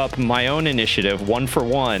give up my own initiative 1 for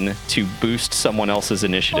 1 to boost someone else's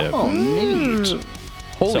initiative. Oh, neat.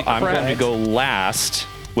 Holy So I'm crap. going to go last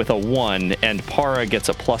with a 1, and Para gets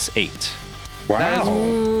a +8. Wow.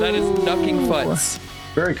 That is knucking futz.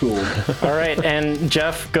 Very cool. All right, and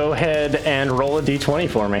Jeff, go ahead and roll a d20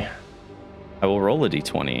 for me. I will roll a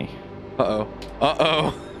d20. Uh-oh.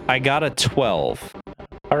 Uh-oh. I got a 12.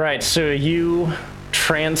 All right, so you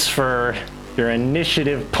transfer your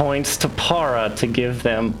initiative points to Para to give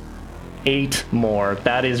them 8 more.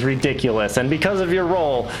 That is ridiculous. And because of your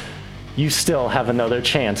roll, you still have another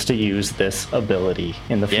chance to use this ability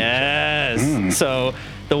in the future. Yes. So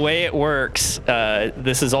the way it works,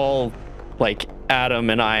 this is all like Adam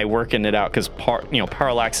and I working it out because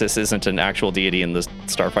Parallaxis isn't an actual deity in the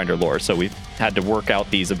Starfinder lore, so we've had to work out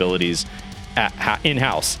these abilities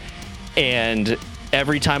in-house. And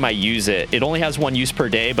every time I use it, it only has 1 use per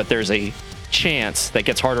day, but there's a chance that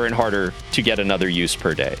gets harder and harder to get another use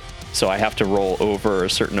per day. So I have to roll over a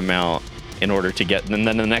certain amount in order to get, and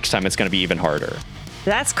then the next time it's going to be even harder.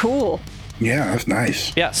 That's cool. Yeah, that's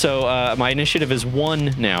nice. Yeah, so my initiative is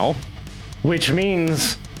 1 now. Which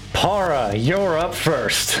means, Para, you're up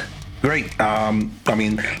first. Great. I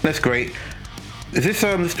mean, that's great. Is this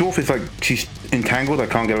dwarf is like she's entangled? I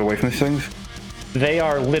can't get away from these things. They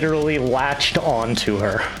are literally latched onto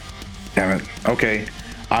her. Damn it. Okay,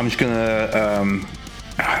 I'm just gonna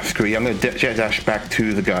screw you. I'm gonna jet dash back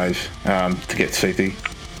to the guys to get safety.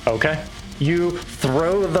 Okay. You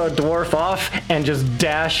throw the dwarf off and just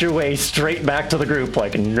dash your way straight back to the group.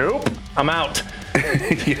 Like, nope, I'm out.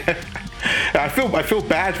 Yeah. I feel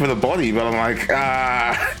bad for the body, but I'm like,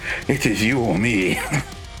 it is you or me.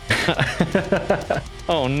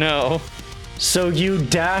 Oh no. So you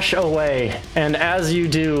dash away, and as you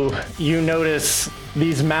do, you notice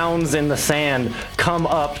these mounds in the sand come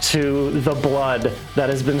up to the blood that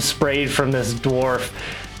has been sprayed from this dwarf.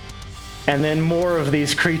 And then more of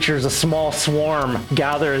these creatures, a small swarm,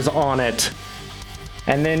 gathers on it.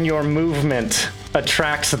 And then your movement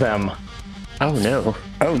attracts them. Oh no.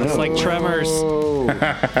 Oh no. It's like Tremors.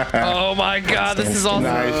 Oh my god, this is awesome.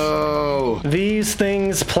 Nice. Oh, These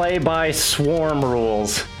things play by swarm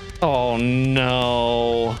rules, Oh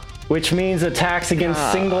no. which means attacks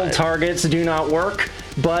against single targets do not work,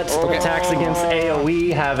 but attacks against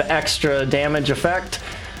AoE have extra damage effect.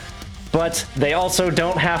 But they also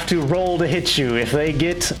don't have to roll to hit you. If they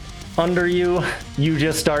get under you, you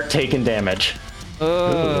just start taking damage.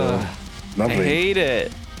 I Lovely. hate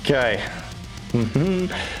it. Okay.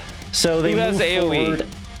 So they Who has move AoE? forward.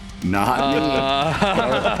 not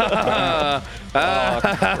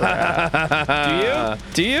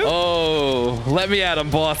Do you? Oh, let me at him,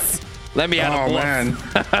 boss. Let me at him, Oh boss.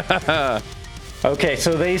 man. Okay,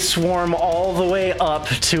 so they swarm all the way up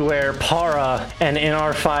to where Para and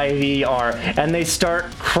NR5E are, and they start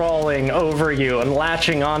crawling over you and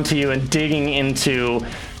latching onto you and digging into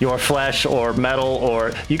your flesh or metal,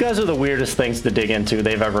 or you guys are the weirdest things to dig into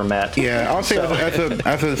they've ever met. Yeah, I'll say as a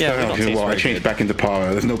Yeah, we don't taste I very changed good. back into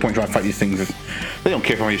Para. There's no point trying to fight these things. They don't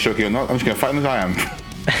care if I'm Yoshoki or not. I'm just gonna fight them as I am.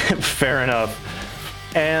 Fair enough.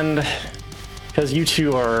 And because you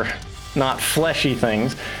two are not fleshy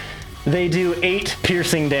things, they do 8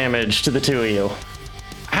 piercing damage to the two of you.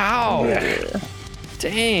 Ow.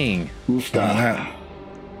 Dang. That.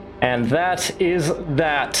 And that is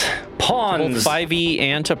that. Both Pawns 5e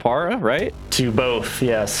and Tapara, right? to both,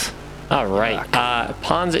 yes. All right.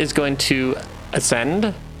 Pons is going to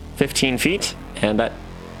ascend 15 feet, and that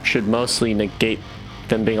should mostly negate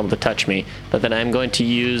them being able to touch me. But then I'm going to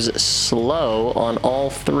use slow on all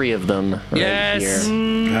 3 of them right Yes. here.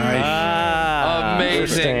 Nice.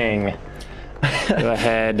 Amazing. Interesting. Go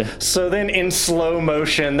ahead. So then in slow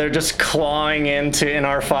motion, they're just clawing into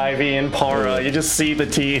NR5E and Para. You just see the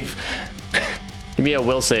teeth. Give me a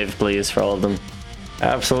will save, please, for all of them.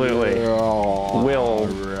 Absolutely. Will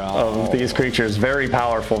of these creatures. Very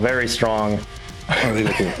powerful, very strong. Oh, these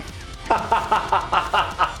are cool.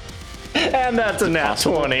 And that's a nat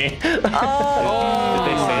 20. Did they say that?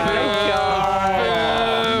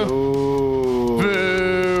 Boo.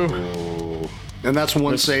 and that's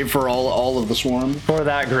one save for all of the swarm. For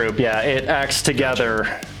that group, yeah. It acts together.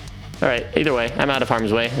 All right. Either way, I'm out of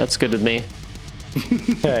harm's way. That's good with me.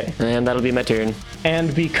 Okay. And that'll be my turn.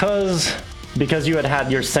 And because you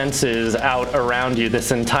had your senses out around you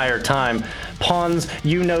this entire time, Pawns,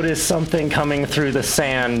 you notice something coming through the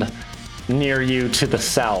sand near you to the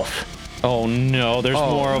south. Oh no, there's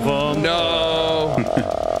more of them. No.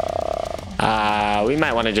 We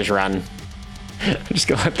might want to just run. I'm just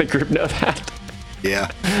gonna let the group know that. Yeah.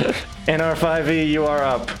 NR5E, you are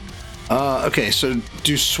up. Okay, so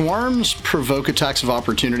do swarms provoke attacks of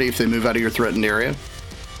opportunity if they move out of your threatened area?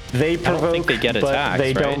 They provoke, think they get but attacks,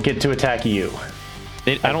 they right? don't get to attack you.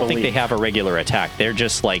 I don't think they believe. have a regular attack. They're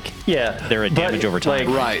just like Yeah, they're a but, damage over time.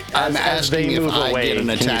 like, Right. I'm as they asking if move I away, get an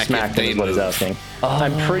can you attack smack if them they is what he's move. asking.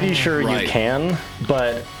 I'm pretty sure right. you can,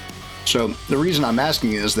 but So the reason I'm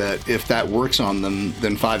asking is that if that works on them,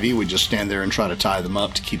 then 5e would just stand there and try to tie them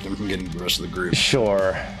up to keep them from getting the rest of the group.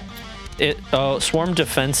 sure. Swarm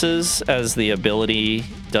Defenses as the ability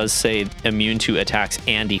does say immune to attacks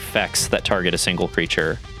and effects that target a single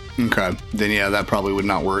creature. Okay. Then yeah, that probably would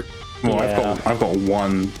not work. Well, Yeah. I've got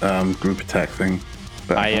one group attack thing.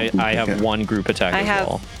 But I have one group attack I as have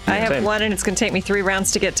well. I have Same. one, and it's going to take me 3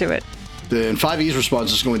 rounds to get to it. Then 5E's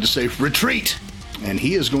response is going to say retreat, and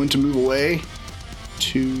he is going to move away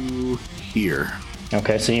to here.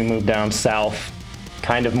 Okay, so you move down south,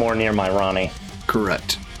 kind of more near Myrani.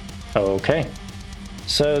 Correct. Okay.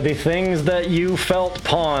 So the things that you felt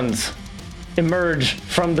pawns emerge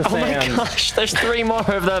from the Oh my sand. gosh, there's 3 more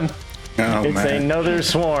of them. Oh, It's man. another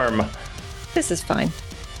swarm. This is fine.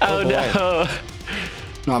 Oh, no.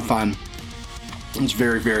 Not fine. It's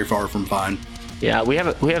very, very far from fine. Yeah, we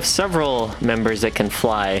have several members that can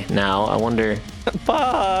fly now. I wonder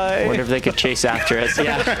Bye. if they could chase after us.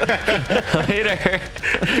 Yeah. Later.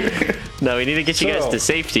 No, we need to get you guys So- to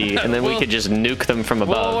safety, and then we could just nuke them from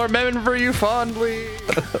We'll above. remember you fondly.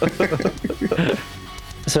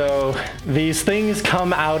 So these things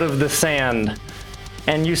come out of the sand,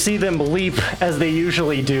 and you see them leap as they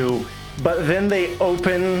usually do, but then they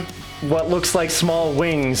open what looks like small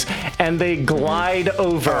wings, and they glide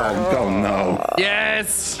over Oh, no.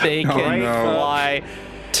 Yes. They can no. fly.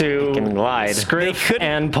 to can glide. Scriff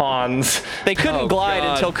and Pawns. They couldn't Oh, glide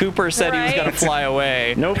God. until Cooper said he was going to Right. fly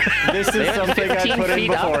away. Nope, this is have something I 15 put in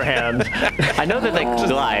feet up. beforehand. I know that they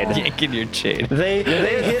glide. Yanking your chain. They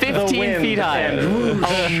hit 15 the wind feet high. and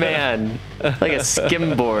Oh man, like a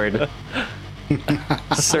skimboard,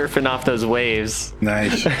 surfing off those waves.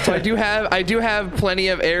 Nice. So I do have plenty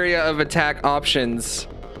of area of attack options,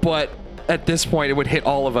 but at this point it would hit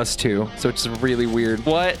all of us too. So it's really weird.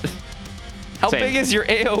 What? How Same. big is your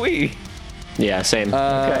AoE? Yeah, same. Big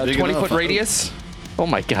 20-foot enough. radius. Oh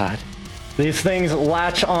my god. these things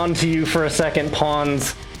latch onto you for a second,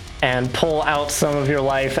 Pawns, and pull out some of your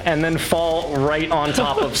life, and then fall right on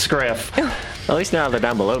top of Scriff. At least now they're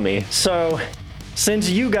down below me. So, since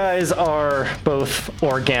you guys are both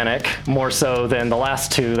organic, more so than the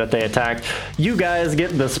last 2 that they attacked, you guys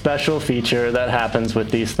get the special feature that happens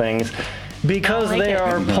with these things. Because I like they it.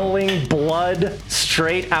 are pulling blood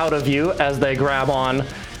straight out of you as they grab on,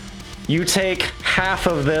 you take half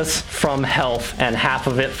of this from health and half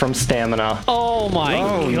of it from stamina. Oh my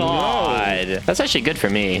god. That's actually good for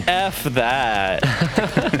me. F that.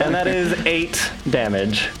 And that is 8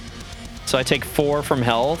 damage. So I take 4 from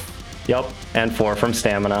health. Yep, and 4 from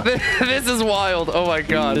stamina. This is wild. Oh my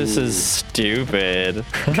god. This is stupid.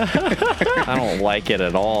 I don't like it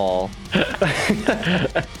at all.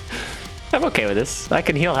 I'm okay with this. I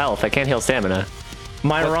can heal health. I can't heal stamina.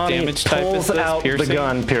 Myrani damage type pulls is this? out Piercing? the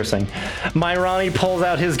gun, piercing. Myrani pulls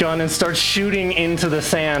out his gun and starts shooting into the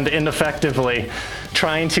sand ineffectively,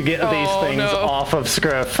 trying to get these Oh, things no. off of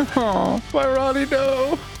Scriff. My Ronnie,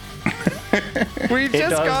 no. We It just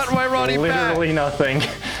does got my Ronnie back. literally nothing.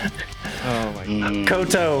 Oh my god.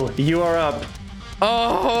 Koto, you are up.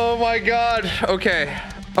 Oh my god. Okay.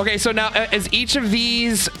 Okay, so now is each of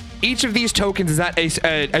these tokens, is that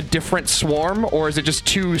a different swarm, or is it just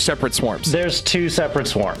 2 separate swarms? There's 2 separate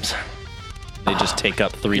swarms. They just take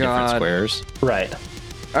up 3 different God. squares. Right.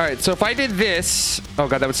 All right, so if I did this, oh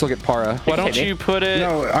god, that would still get Para. Why don't Okay. you put it?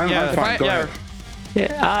 No, I'm fine. Go ahead.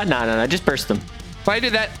 Yeah. No. Just burst them. If I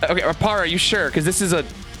did that, okay, Para, are you sure? Because this is a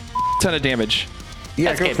ton of damage. Yeah,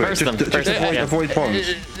 That's go okay, for it. burst them, Just burst them, yeah. avoid pawns.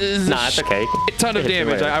 Nah, it's okay. A ton of Hit you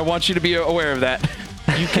damage. later. I want you to be aware of that.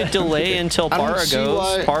 You could delay until I don't Para see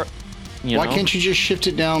goes. why- Why can't you just shift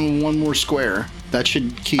it down 1 more square? That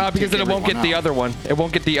should keep. Because then it won't get the other one. It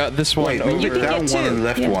won't get the this one Wait, move over. it down get 1 two, and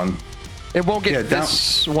left yeah. 1. It won't get Yeah, down-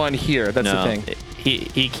 this one here. That's the No, thing.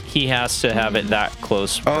 he has to have it that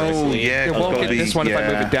close. Oh, vertically. yeah. It it's won't gotta get be- this one if I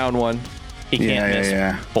move yeah. it down 1. He can't Yeah, miss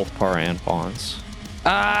yeah. both Para and Pawns.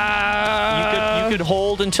 Ah. You could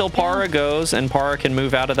hold until Para goes, and Para can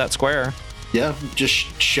move out of that square. Yeah,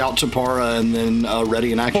 just shout to Para and then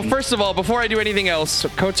ready in action. Well, first of all, before I do anything else,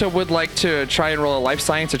 Koto would like to try and roll a life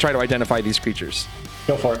science to try to identify these creatures.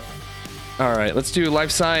 Go for it. All right, let's do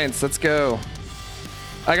life science. Let's go.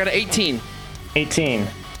 I got an 18. 18.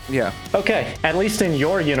 Yeah. Okay, at least in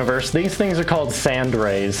your universe, these things are called sand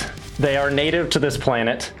rays. They are native to this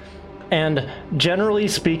planet, and generally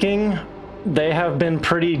speaking, they have been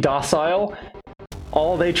pretty docile.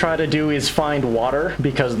 All they try to do is find water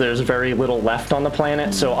because there's very little left on the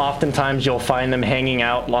planet, so oftentimes you'll find them hanging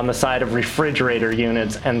out on the side of refrigerator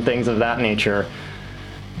units and things of that nature.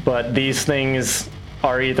 But these things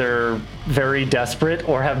are either very desperate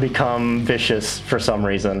or have become vicious for some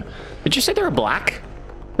reason. Did you say they were black?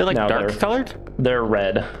 They're like No, dark they're- colored? They're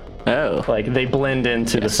red. Oh. Like, they blend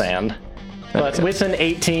into the sand. But with an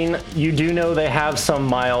 18, you do know they have some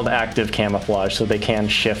mild active camouflage, so they can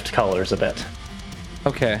shift colors a bit.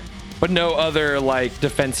 Okay. But no other, like,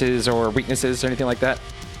 defenses or weaknesses or anything like that?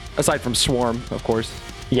 Aside from Swarm, of course.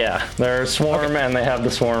 Yeah, they're Swarm, and they have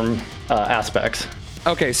the Swarm aspects.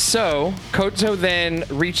 Okay, so Koto then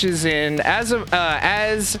reaches in,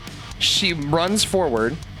 as she runs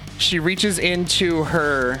forward, she reaches into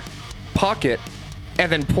her pocket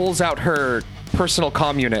and then pulls out her personal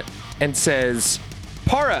comm unit and says,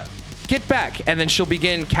 Para, get back. And then she'll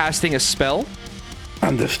begin casting a spell.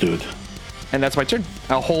 Understood. And that's my turn.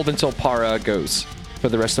 I'll hold until Para goes for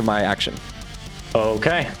the rest of my action.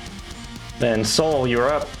 Okay. Then Soul, you're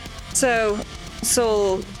up. So,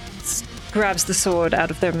 Soul grabs the sword out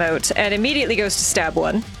of their moat and immediately goes to stab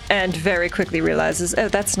one and very quickly realizes, oh,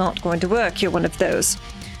 that's not going to work. You're one of those.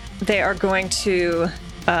 They are going to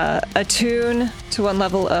attune to one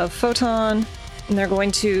level of photon, and they're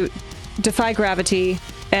going to defy gravity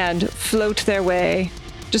and float their way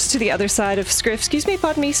just to the other side of Scriff. Excuse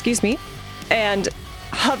me. And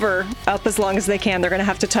hover up as long as they can. They're going to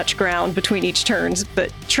have to touch ground between each turns,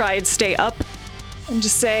 but try and stay up and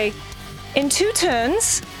just say, in 2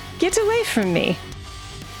 turns, get away from me.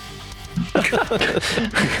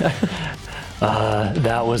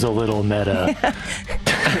 That was a little meta.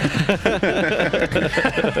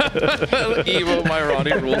 Evo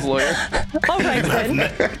Myrani rules lawyer. All right,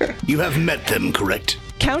 then. You have met them, correct?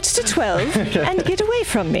 Count to 12 and get away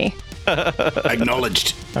from me.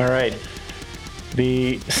 Acknowledged. All right.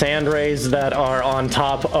 The sand rays that are on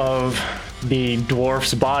top of the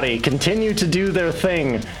dwarf's body continue to do their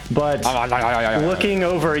thing, but looking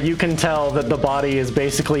over, you can tell that the body is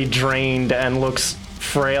basically drained and looks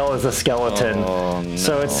frail as a skeleton. Oh, no.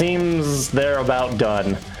 So it seems they're about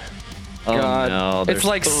done. Oh, God. no. It's there's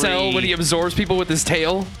like 3. Cell when he absorbs people with his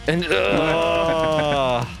tail. And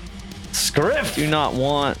Scriff, Do not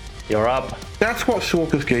want. you're up. That's what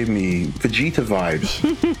Sorkus gave me. Vegeta vibes.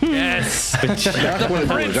 yes. That's what it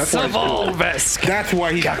was. That's why of he's cool. Alvesk. That's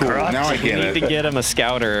why he's cool. Now I We get need to it. get him a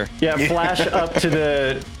scouter. Yeah, flash up to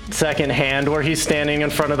the second hand where he's standing in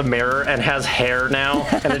front of the mirror and has hair now,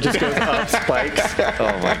 and it just goes up spikes.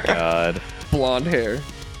 Oh my god. Blonde hair.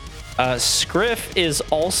 Scriff is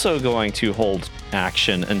also going to hold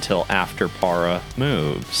action until after Para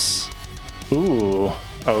moves. Ooh,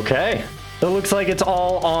 okay. It looks like it's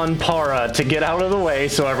all on Para to get out of the way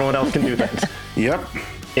so everyone else can do things. Yep.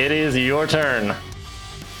 It is your turn.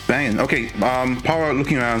 Banging. Okay. Para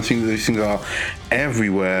looking around, seeing that these things are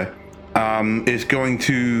everywhere, is going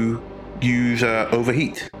to use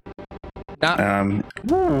overheat.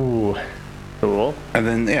 Ooh, cool. And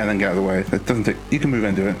then then get out of the way. That doesn't take. You can move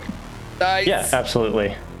and do it. Nice. Yeah,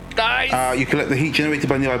 absolutely. Nice. You collect the heat generated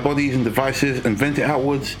by nearby bodies and devices and vent it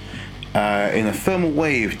outwards in a thermal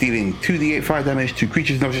wave, dealing 2d8 fire damage to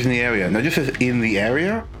creatures and objects in the area. Now, it just says in the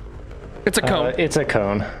area. It's a cone. It's a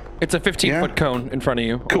cone. It's a 15-foot cone in front of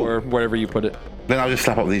you, Cool. or wherever you put it. Then I'll just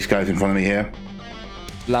slap up these guys in front of me here.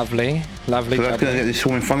 Lovely. Lovely. So that's going to get this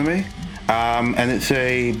swarm in front of me. And it's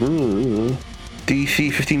a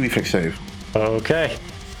DC 15 reflex save. Okay.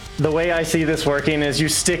 The way I see this working is you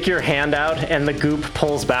stick your hand out and the goop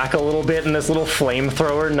pulls back a little bit and this little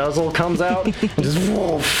flamethrower nuzzle comes out and just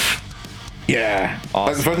woof. Yeah.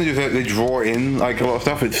 Like the first thing is that they draw in like a lot of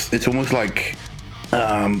stuff. It's almost like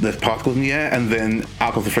there's particles in the air, and then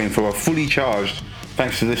out of the flamethrower, fully charged,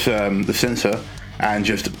 thanks to this the sensor, and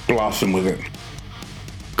just blast them with it.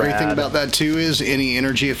 Great thing about that too is any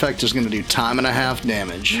energy effect is going to do 1.5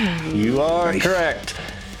 damage. You are Nice. correct.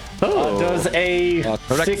 Does a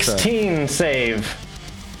correct, 16 save?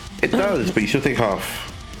 It does, but you still take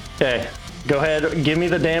half. Okay. Go ahead, give me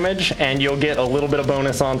the damage, and you'll get a little bit of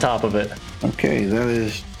bonus on top of it. Okay, that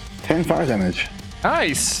is 10 fire damage.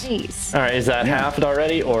 Nice. Jeez. All right, is that halved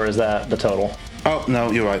already, or is that the total? Oh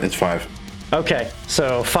no, you're right. It's 5. Okay,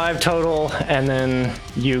 so 5 total, and then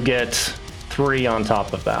you get 3 on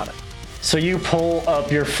top of that. So you pull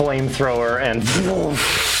up your flamethrower and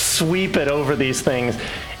sweep it over these things,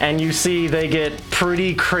 and you see they get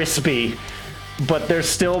pretty crispy, but they're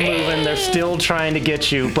still moving, they're still trying to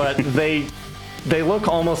get you, but they look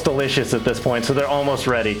almost delicious at this point, so they're almost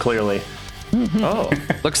ready, clearly. Oh.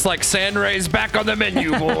 Looks like Sandray's back on the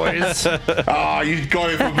menu, boys. Ah, you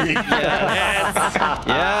got it from me.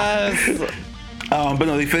 Yes. But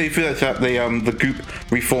no, they feel that the goop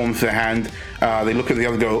reforms their hand. They look at the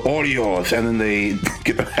other, go, all yours, and then they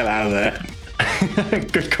get the hell out of there.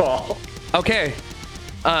 Good call. Okay.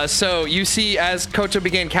 So you see, as Koto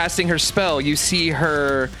began casting her spell, you see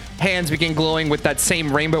her hands begin glowing with that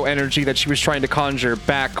same rainbow energy that she was trying to conjure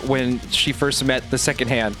back when she first met the second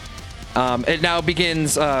hand. It now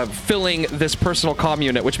begins filling this personal comm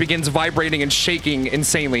unit, which begins vibrating and shaking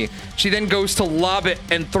insanely. She then goes to lob it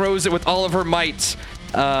and throws it with all of her might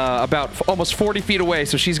about almost 40 feet away.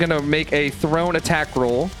 So she's going to make a thrown attack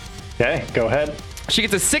roll. Okay, go ahead. She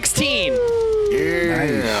gets a 16.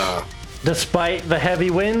 Yeah. Despite the heavy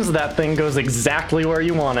winds, that thing goes exactly where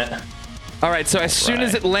you want it. All right, so as soon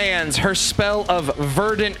as it lands, her spell of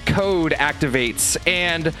Verdant Code activates,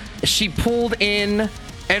 and she pulled in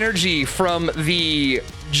energy from the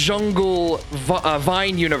jungle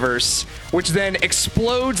vine universe, which then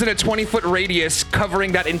explodes in a 20-foot radius,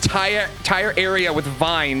 covering that entire area with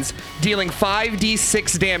vines, dealing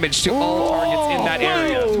 5d6 damage to all targets in that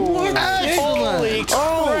area. Holy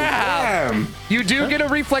crap! Damn. You do get a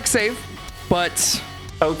reflex save, but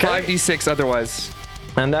Okay. 5d6 otherwise.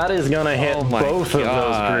 And that is gonna hit Oh my both of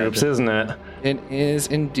God. those groups, isn't it? It is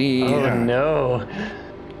indeed. Oh no.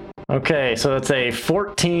 Okay, so it's a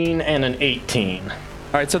 14 and an 18. All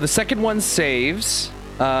right, so the second one saves.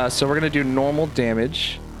 So we're gonna do normal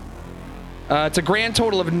damage. It's a grand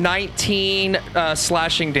total of 19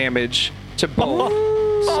 slashing damage to both.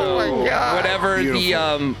 So my God. whatever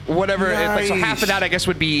Beautiful. so half of that I guess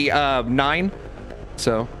would be 9.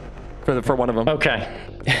 So for one of them. Okay.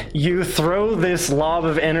 You throw this lob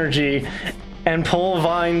of energy and pull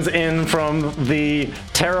vines in from the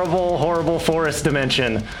terrible, horrible forest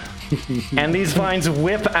dimension. And these vines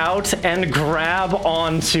whip out and grab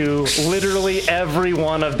onto literally every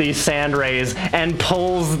one of these sand rays and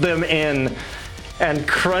pulls them in and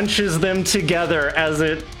crunches them together as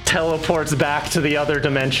it teleports back to the other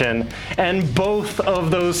dimension. And both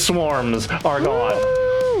of those swarms are gone.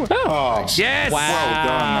 Oh, Yes. well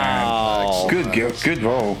done, man. Good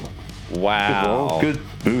roll. Wow. Good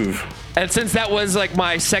move. And since that was like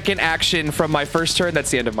my second action from my first turn, that's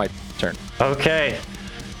the end of my turn. Okay.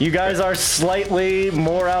 You guys are slightly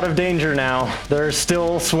more out of danger now. There's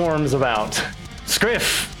still swarms about.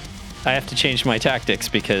 Scriff! I have to change my tactics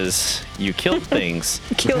because you killed things.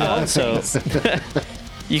 Killed all So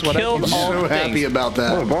you killed I'm all so happy things. about What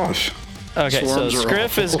a that. boss. Okay, so Swarms are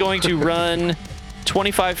Scriff awful. is going to run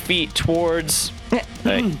 25 feet towards.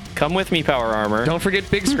 Hey, come with me, Power Armor. Don't forget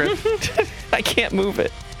Big Script. I can't move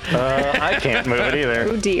it. I can't move it either.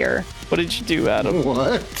 Oh dear. What did you do, Adam?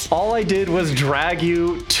 What? All I did was drag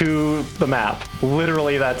you to the map.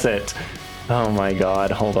 Literally, that's it. Oh my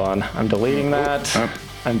god, hold on. I'm deleting that.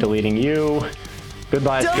 I'm deleting you.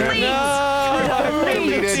 Goodbye, Scriff.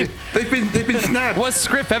 Deleted. They've been snapped. Was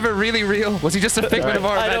Scriff ever really real? Was he just a figment of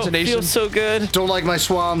our I don't imagination? feel so good. Don't like my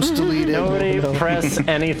swamps. Deleted. Nobody press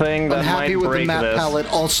anything that Unhappy might with the break map this. palette.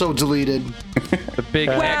 Also deleted. The big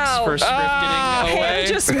X Wow. for Scriff getting away. Hand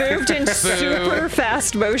just moved in super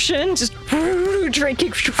fast motion, just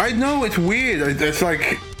drinking. I know, it's weird. It's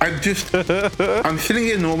like, I'm sitting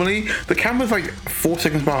here normally. The camera's like 4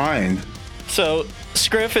 seconds behind. So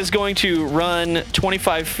Scriff is going to run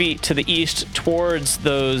 25 feet to the east towards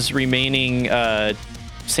those remaining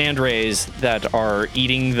sand rays that are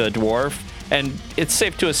eating the dwarf. And it's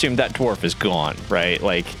safe to assume that dwarf is gone, right?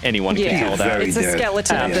 Like anyone can Yeah, tell that. it's a dead.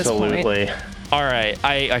 skeleton at this point. Absolutely. All right,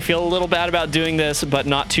 I feel a little bad about doing this, but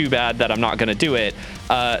not too bad that I'm not going to do it.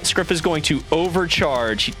 Scriff is going to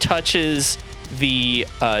overcharge. He touches the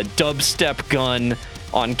dubstep gun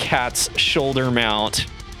on Cat's shoulder mount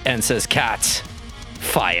and says, "Cat,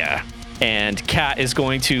 fire." And Cat is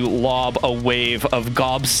going to lob a wave of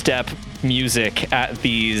gobstep music at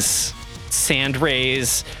these sand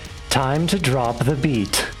rays, Time to drop the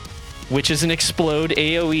beat. which is an explode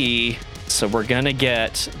AoE. So we're gonna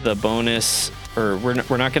get the bonus, or we're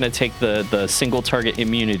not gonna take the single target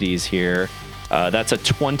immunities here. That's a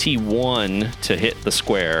 21 to hit the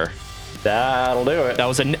square. That'll do it. That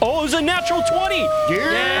was it was a natural 20.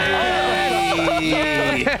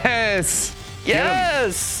 Yes.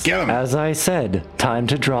 Yes. Get him. As I said, time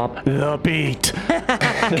to drop the beat.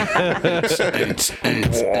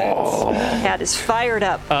 Cat is fired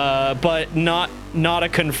up. But not a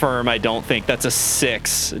confirm. I don't think that's a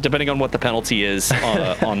 6, depending on what the penalty is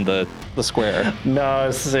on the square.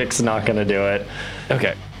 No, 6 not gonna do it.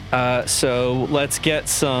 Okay. So let's get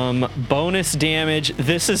some bonus damage.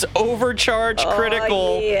 This is overcharge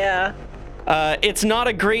critical. Oh, yeah. It's not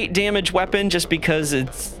a great damage weapon just because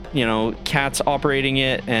it's, Cat's operating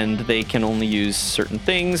it and they can only use certain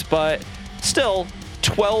things, but still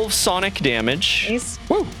 12 sonic damage He's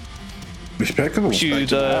Respectable. to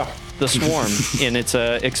the swarm in its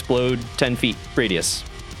explode 10 feet radius.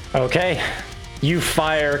 Okay. You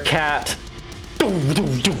fire Cat.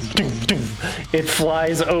 It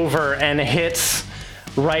flies over and hits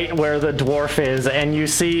right where the dwarf is, and you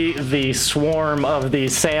see the swarm of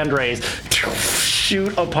these sand rays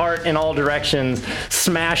shoot apart in all directions,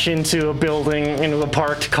 smash into a building, into a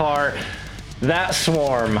parked car. That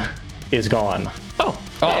swarm is gone. Oh,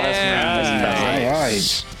 that's All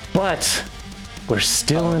right. But we're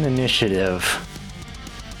still in initiative.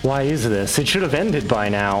 Why is this? It should have ended by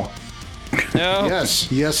now. No. Yes,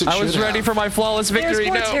 it I was should ready have. for my flawless There's victory.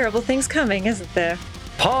 more No. terrible things coming, isn't there?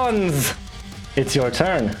 Pawns, it's your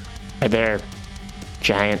turn. Are there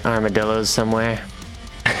giant armadillos somewhere?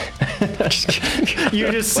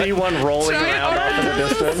 You just see one rolling around off in the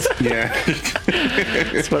distance. Yeah.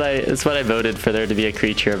 That's what I voted for there to be a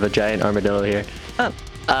creature of a giant armadillo here. Oh.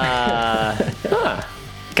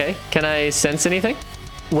 Okay. Can I sense anything?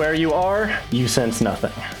 Where you are, you sense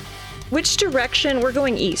nothing. Which direction? We're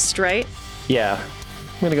going east, right? Yeah.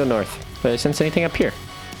 I'm gonna go north. Do I sense anything up here?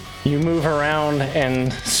 You move around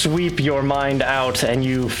and sweep your mind out, and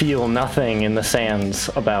you feel nothing in the sands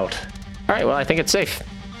about. All right. Well, I think it's safe.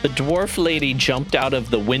 The dwarf lady jumped out of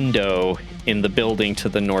the window in the building to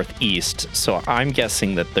the northeast, so I'm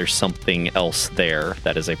guessing that there's something else there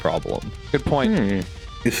that is a problem. Good point.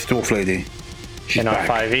 It's Dwarf Lady. She's And on back.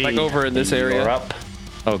 5e, Like over in this area. you're up.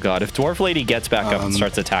 Oh god, if dwarf lady gets back up and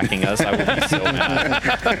starts attacking us, I will be so mad.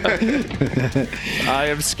 I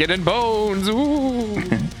am skin and bones. Ooh.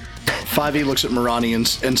 5e looks at Marani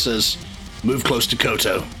and says, "Move close to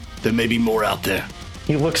Koto. There may be more out there."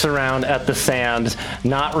 He looks around at the sand,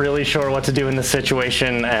 not really sure what to do in the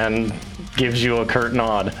situation, and gives you a curt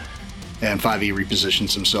nod. And 5e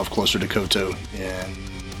repositions himself closer to Koto.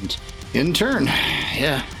 And in turn,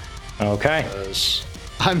 yeah, Okay. 'cause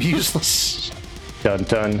I'm useless. Dun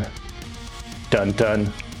dun. Dun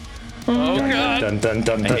dun. Oh god. Dun dun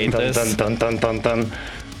dun dun hate dun this. dun dun dun dun dun.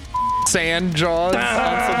 Sand jaws.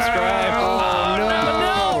 Unsubscribe.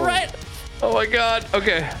 no, right. Oh my god.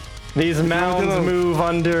 Okay. These mounds move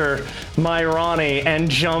under Myrani and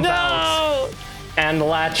jump out and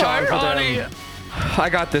latch onto them. I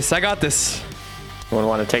got this. Anyone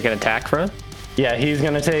want to take an attack for him? Yeah, he's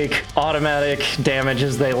gonna take automatic damage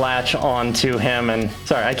as they latch onto him. And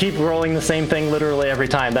sorry, I keep rolling the same thing literally every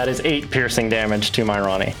time. That is 8 piercing damage to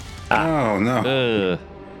Myrani. Oh, no. Ugh.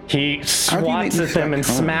 do He you swats make at them and this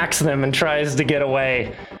happen? smacks them and tries to get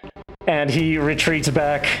away. And he retreats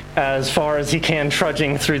back as far as he can,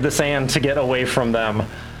 trudging through the sand to get away from them.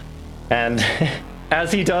 And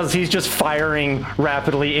as he does, he's just firing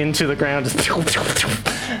rapidly into the ground.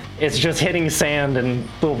 It's just hitting sand and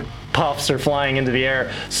little puffs are flying into the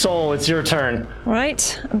air. Soul, it's your turn.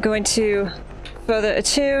 Right. I'm going to further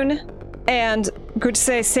attune and I'm going to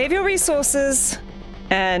say, save your resources.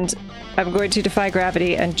 And I'm going to defy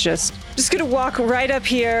gravity and just going to walk right up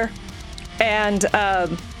here and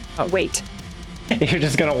wait. You're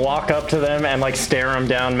just gonna walk up to them and like stare them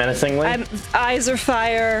down menacingly. Eyes are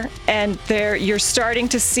fire, and you're starting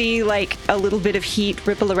to see like a little bit of heat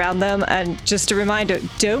ripple around them. And just a reminder,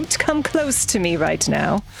 don't come close to me right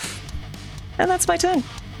now. And that's my turn.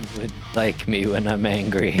 Would like me when I'm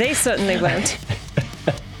angry. They certainly won't.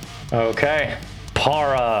 Okay.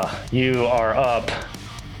 Para, you are up.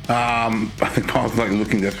 I think Paul's like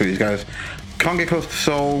looking there for these guys. Can't get close to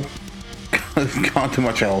Soul. Can't do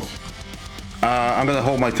much else. I'm gonna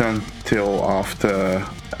hold my turn till after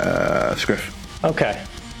Scriff. Okay.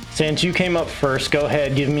 Since you came up first, go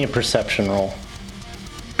ahead, give me a perception roll.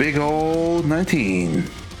 Big old 19.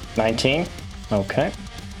 19? Okay.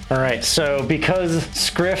 All right, so because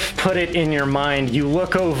Scriff put it in your mind, you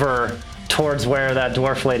look over towards where that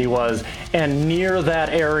dwarf lady was, and near that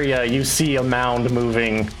area, you see a mound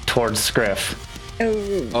moving towards Scriff.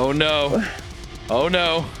 Oh no. Oh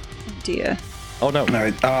no. Dear. Oh no. All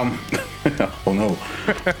right. Oh no.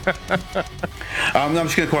 No, I'm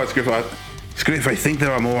just gonna call out Scriff. Scriff, I think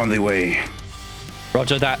there are more on the way.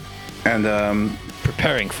 Roger that. And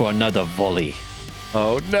Preparing for another volley.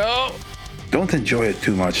 Oh no. don't enjoy it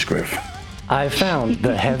too much, Scriff. I found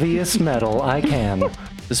the heaviest metal I can.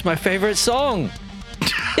 This is my favorite song.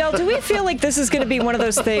 Del, do we feel like this is going to be one of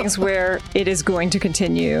those things where it is going to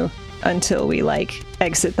continue until we like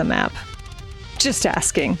exit the map? Just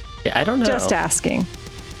asking. Yeah, I don't know. Just asking.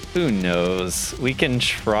 Who knows? We can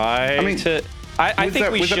try I mean, to. I With think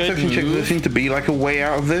that, we with that should perception check, does there move. seem to be like a way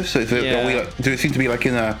out of this? Is it, Yeah. do it seem to be like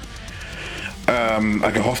in a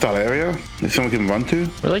like a hostile area that someone can run to?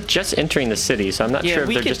 We're like just entering the city, so I'm not Yeah, sure if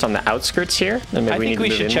we they're could- just on the outskirts here. And maybe I we think need we to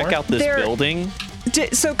move should in check more. out this There- building.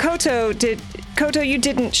 So Koto, you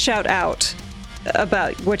didn't shout out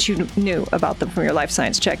about what you knew about them from your life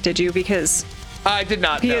science check, did you? Because I did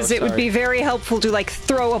not know. it would be very helpful to like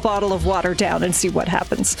throw a bottle of water down and see what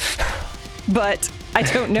happens. But I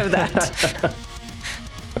don't know that.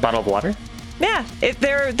 A bottle of water? Yeah,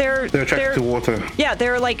 they're attracted to water. Yeah,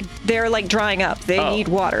 they're like drying up. They need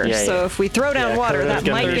water. Yeah, so yeah. if we throw down Yeah, water, that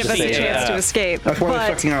Coto's might gonna give us a escape. chance to Yeah. escape. That's why they're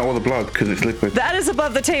But sucking out all the blood, because it's liquid. that is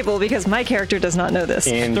above the table because my character does not know this.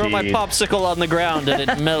 Throw my Indeed. popsicle on the ground and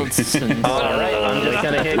it melts. And All right, I'm just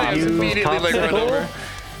gonna hit I was you. immediately like run popsicle, over.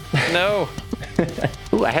 no.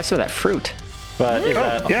 Ooh, I have some of that fruit. But is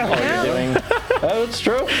that yeah. all Yeah. you're doing? Oh, it's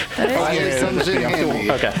true. Finally comes in handy.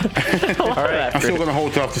 Okay. All right. I'm still going to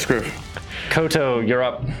hold off the script. Koto, you're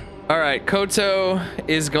up. All right, Koto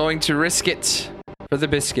is going to risk it for the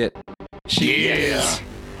biscuit. She is.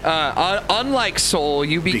 Unlike Soul,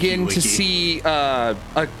 you begin to wiki. see a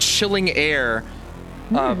chilling air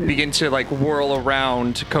begin to like whirl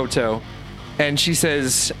around Koto. And she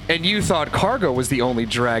says, and you thought Cargo was the only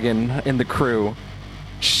dragon in the crew.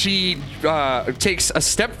 She takes a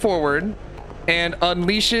step forward and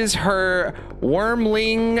unleashes her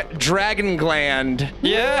wormling dragon gland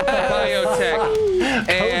biotech.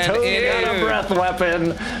 And Koto's in got a breath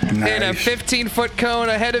weapon. in a Nice. 15-foot cone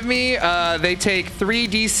ahead of me, they take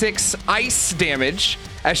 3d6 ice damage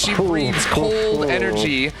as she breathes cold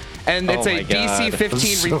energy. And it's Oh a my DC God.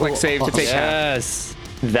 15 reflex save to take half. Yes.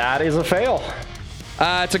 That is a fail.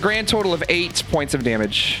 It's a grand total of 8 points of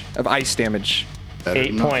damage, of ice damage. Better 8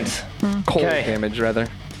 than nothing. points. Cold Okay. damage, rather.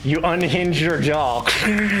 You unhinge your jaw,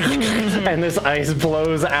 and this ice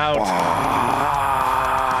blows out.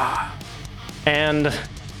 And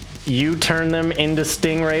you turn them into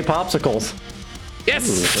stingray popsicles.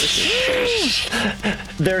 Yes!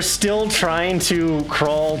 They're still trying to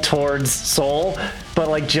crawl towards Soul, but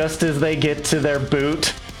like just as they get to their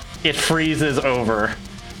boot, it freezes over.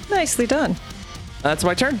 Nicely done. That's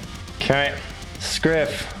my turn. Okay.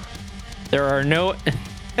 Scriff, There are no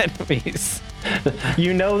enemies.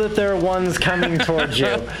 you know that there are ones coming towards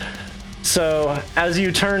you. So as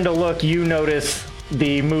you turn to look, you notice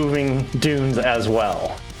the moving dunes as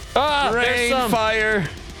well. Ah, there's Rain, some. fire.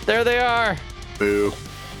 There they are. Boo.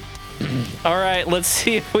 All right, let's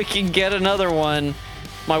see if we can get another one.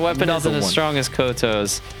 My weapon Another isn't as one. strong as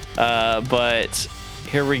Koto's, but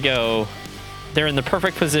here we go. They're in the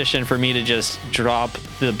perfect position for me to just drop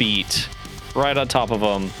the beat right on top of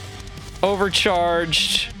them.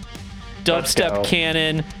 Overcharged, Let's dubstep go.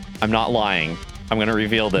 cannon. I'm not lying. I'm going to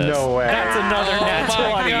reveal this. No way. That's another nat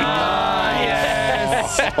 20.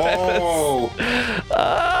 Oh,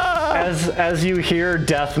 As you hear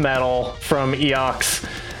death metal from Eox.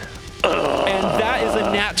 And that is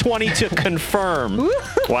a nat 20 to confirm.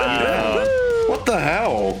 Wow. what the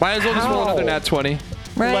hell? Might as well just roll How? another nat 20.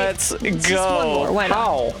 Right. Let's Just go. one more. Why not?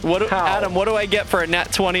 How? How? Adam, what do I get for a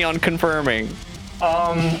nat 20 on confirming?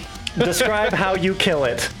 Describe how you kill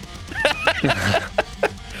it.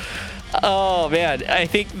 Oh man, I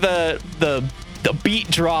think the beat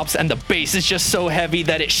drops and the bass is just so heavy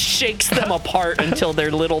that it shakes them apart until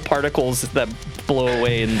they're little particles that blow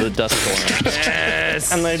away in the dust storm.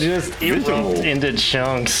 Yes! And they just erupt into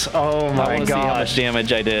chunks. Oh I my want to see how much gosh.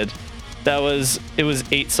 damage I did. It was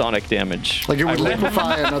 8 sonic damage. Like it would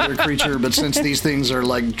liquefy another creature, but since these things are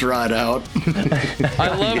like dried out, I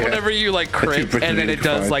love whenever you like crit pretty and then it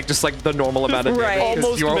does fine. like just like the normal amount of Right. damage. 'cause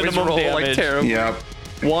Almost you always minimum roll like damage. terrible. Yep.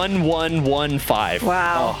 1115.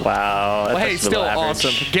 Wow. Wow. Well, That's hey, just below still average.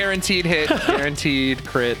 awesome. Guaranteed hit, guaranteed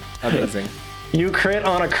crit. Amazing. You crit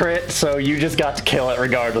on a crit, so you just got to kill it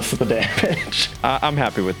regardless of the damage. I'm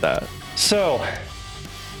happy with that. So,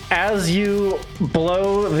 as you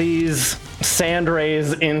blow these sand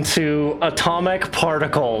rays into atomic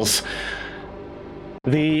particles,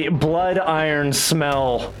 the blood iron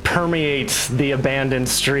smell permeates the abandoned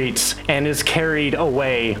streets and is carried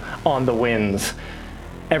away on the winds.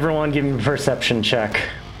 Everyone give me a perception check.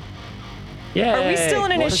 Yeah. Are we still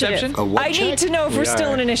in initiative? Perception? A what I need to know if we're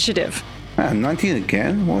still in initiative. Man, 19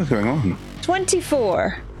 again? What is going on?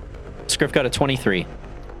 24. Script got a 23.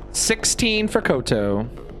 16 for Koto.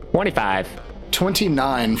 25.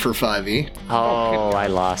 29 for 5e. Oh, I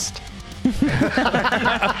lost.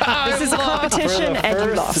 This is a competition and you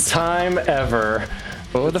First lost. time ever.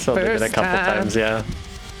 For the So they did a couple times, yeah.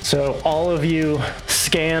 So all of you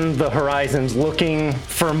scan the horizons looking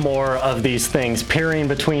for more of these things, peering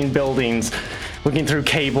between buildings, looking through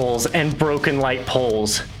cables and broken light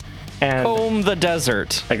poles. And Comb the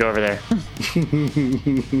desert. I go over there.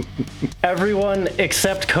 everyone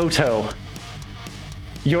except Koto,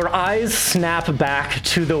 your eyes snap back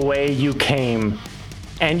to the way you came,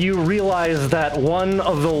 and you realize that one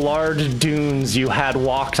of the large dunes you had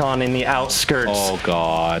walked on in the outskirts Oh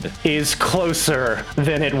God. is closer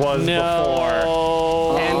than it was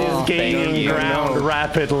before, and is gaining ground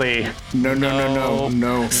rapidly.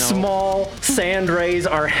 No. Small sand rays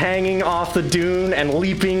are hanging off the dune and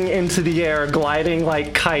leaping into the air, gliding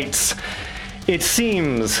like kites. It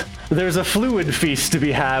seems there's a fluid feast to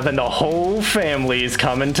be had, and the whole family's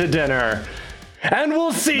coming to dinner. And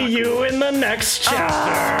we'll see you in the next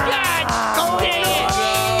chapter.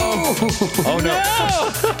 Oh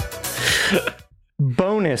no.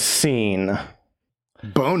 Bonus scene.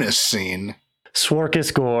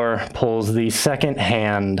 Swarkus Gore pulls the second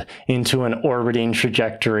hand into an orbiting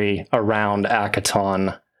trajectory around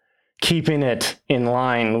Akaton, keeping it in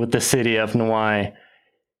line with the city of Nwai.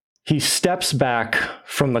 He steps back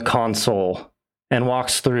from the console and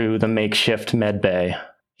walks through the makeshift medbay.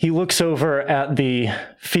 He looks over at the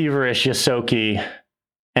feverish Yosoki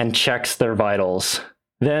and checks their vitals.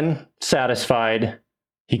 Then, satisfied,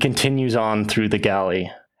 he continues on through the galley.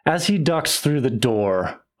 As he ducks through the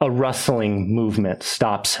door, a rustling movement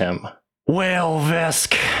stops him. Well,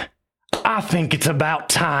 Vesk, I think it's about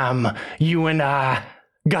time you and I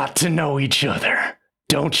got to know each other,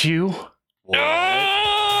 don't you?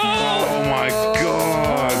 Oh my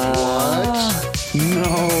god. What?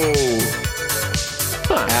 No.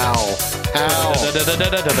 Ow.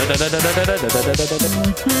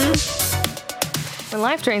 When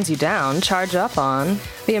life drains you down, charge up on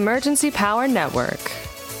the Emergency Power Network.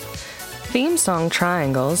 Theme song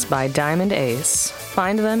Triangles by Diamond Ace.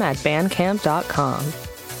 Find them at bandcamp.com.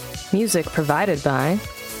 Music provided by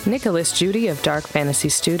Nicholas Judy of Dark Fantasy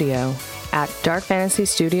Studio at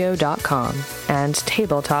darkfantasystudio.com and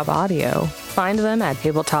Tabletop Audio. Find them at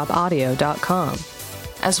tabletopaudio.com.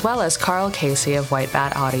 As well as Carl Casey of White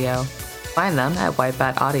Bat Audio. Find them at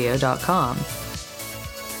whitebataudio.com.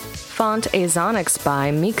 Font Azonics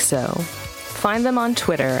by Mixo. Find them on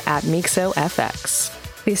Twitter at MixoFX.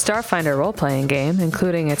 The Starfinder role-playing game,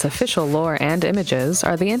 including its official lore and images,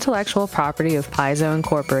 are the intellectual property of Paizo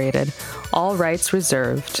Incorporated. All rights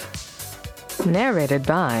reserved. Narrated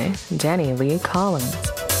by Danny Lee Collins.